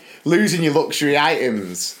away, losing your luxury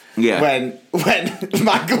items. Yeah. When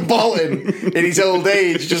Michael Bolton in his old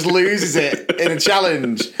age just loses it in a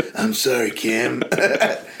challenge. I'm sorry, Kim.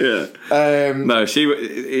 Yeah. No,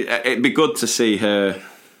 it'd be good to see her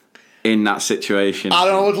in that situation.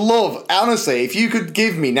 I would love, honestly, if you could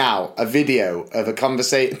give me now a video of a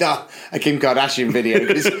conversation, a Kim Kardashian video,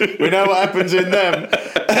 because we know what happens in them,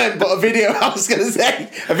 but a video of Ross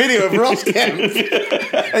Kemp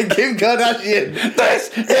and Kim Kardashian. This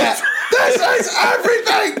is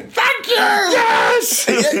everything! Thank you! Yes!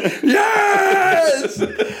 Yes!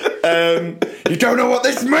 You don't know what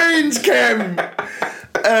this means, Kim!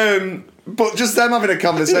 But just them having a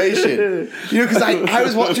conversation, you know, because I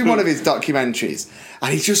was watching one of his documentaries,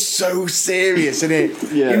 and he's just so serious, and he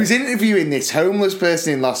was interviewing this homeless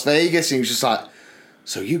person in Las Vegas, and he was just like,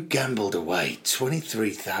 "So you gambled away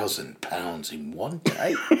 £23,000 in one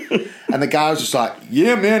day?" And the guy was just like,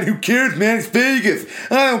 "Yeah, man, who cares, man? It's Vegas.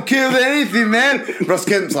 I don't care about anything, man." Ross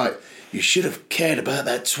Kemp's like, "You should have cared about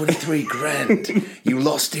that 23 grand you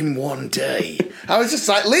lost in one day." I was just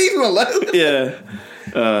like, leave him alone. Yeah.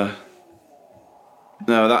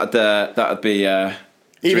 No, that'd be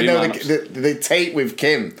even though the tape with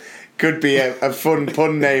Kim could be a fun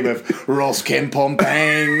pun name of Ross Kemp on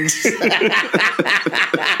bangs.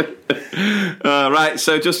 Right,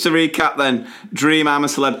 so just to recap then, Dream I'm a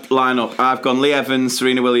Celeb lineup. I've gone Lee Evans,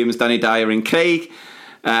 Serena Williams, Danny Dyer and Craig.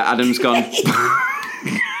 Adam's gone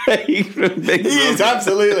Craig from Big Brother. He is,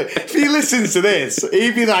 absolutely. If he listens to this,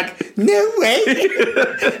 he'd be like, "No way, I'm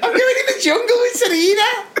going in the jungle with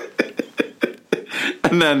Serena."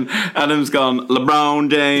 And then Adam's gone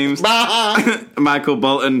LeBron James, Michael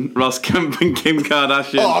Bolton, Ross Kemp, and Kim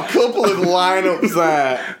Kardashian. Oh, a couple of lineups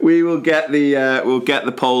there. We will get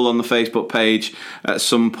the poll on the Facebook page at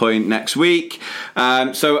some point next week.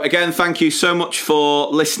 So again, thank you so much for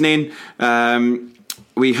listening.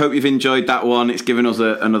 We hope you've enjoyed that one. It's given us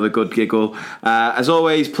another good giggle. As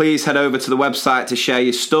always, please head over to the website to share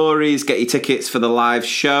your stories, get your tickets for the live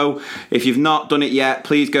show. If you've not done it yet,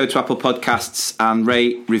 please go to Apple Podcasts and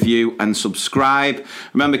rate, review and subscribe.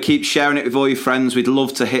 Remember, keep sharing it with all your friends. We'd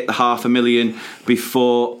love to hit the 500,000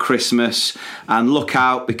 before Christmas. And look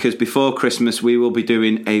out, because before Christmas we will be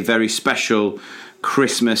doing a very special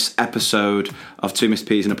Christmas episode of Two Mr.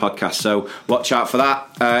 P's in a Podcast, so watch out for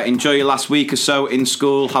that. Enjoy your last week or so in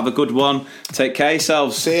school. Have a good one. Take care of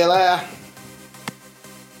yourselves. See you later.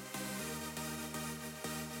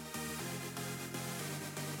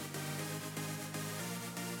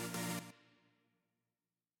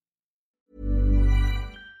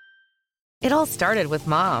 It all started with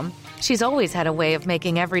Mom. She's always had a way of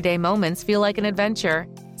making everyday moments feel like an adventure.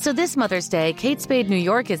 So this Mother's Day, Kate Spade New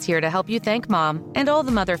York is here to help you thank Mom and all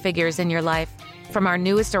the mother figures in your life. From our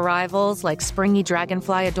newest arrivals, like springy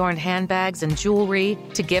dragonfly-adorned handbags and jewelry,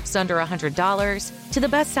 to gifts under $100, to the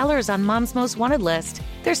best sellers on Mom's Most Wanted list,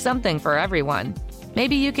 there's something for everyone.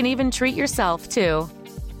 Maybe you can even treat yourself, too.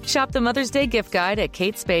 Shop the Mother's Day gift guide at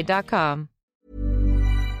katespade.com.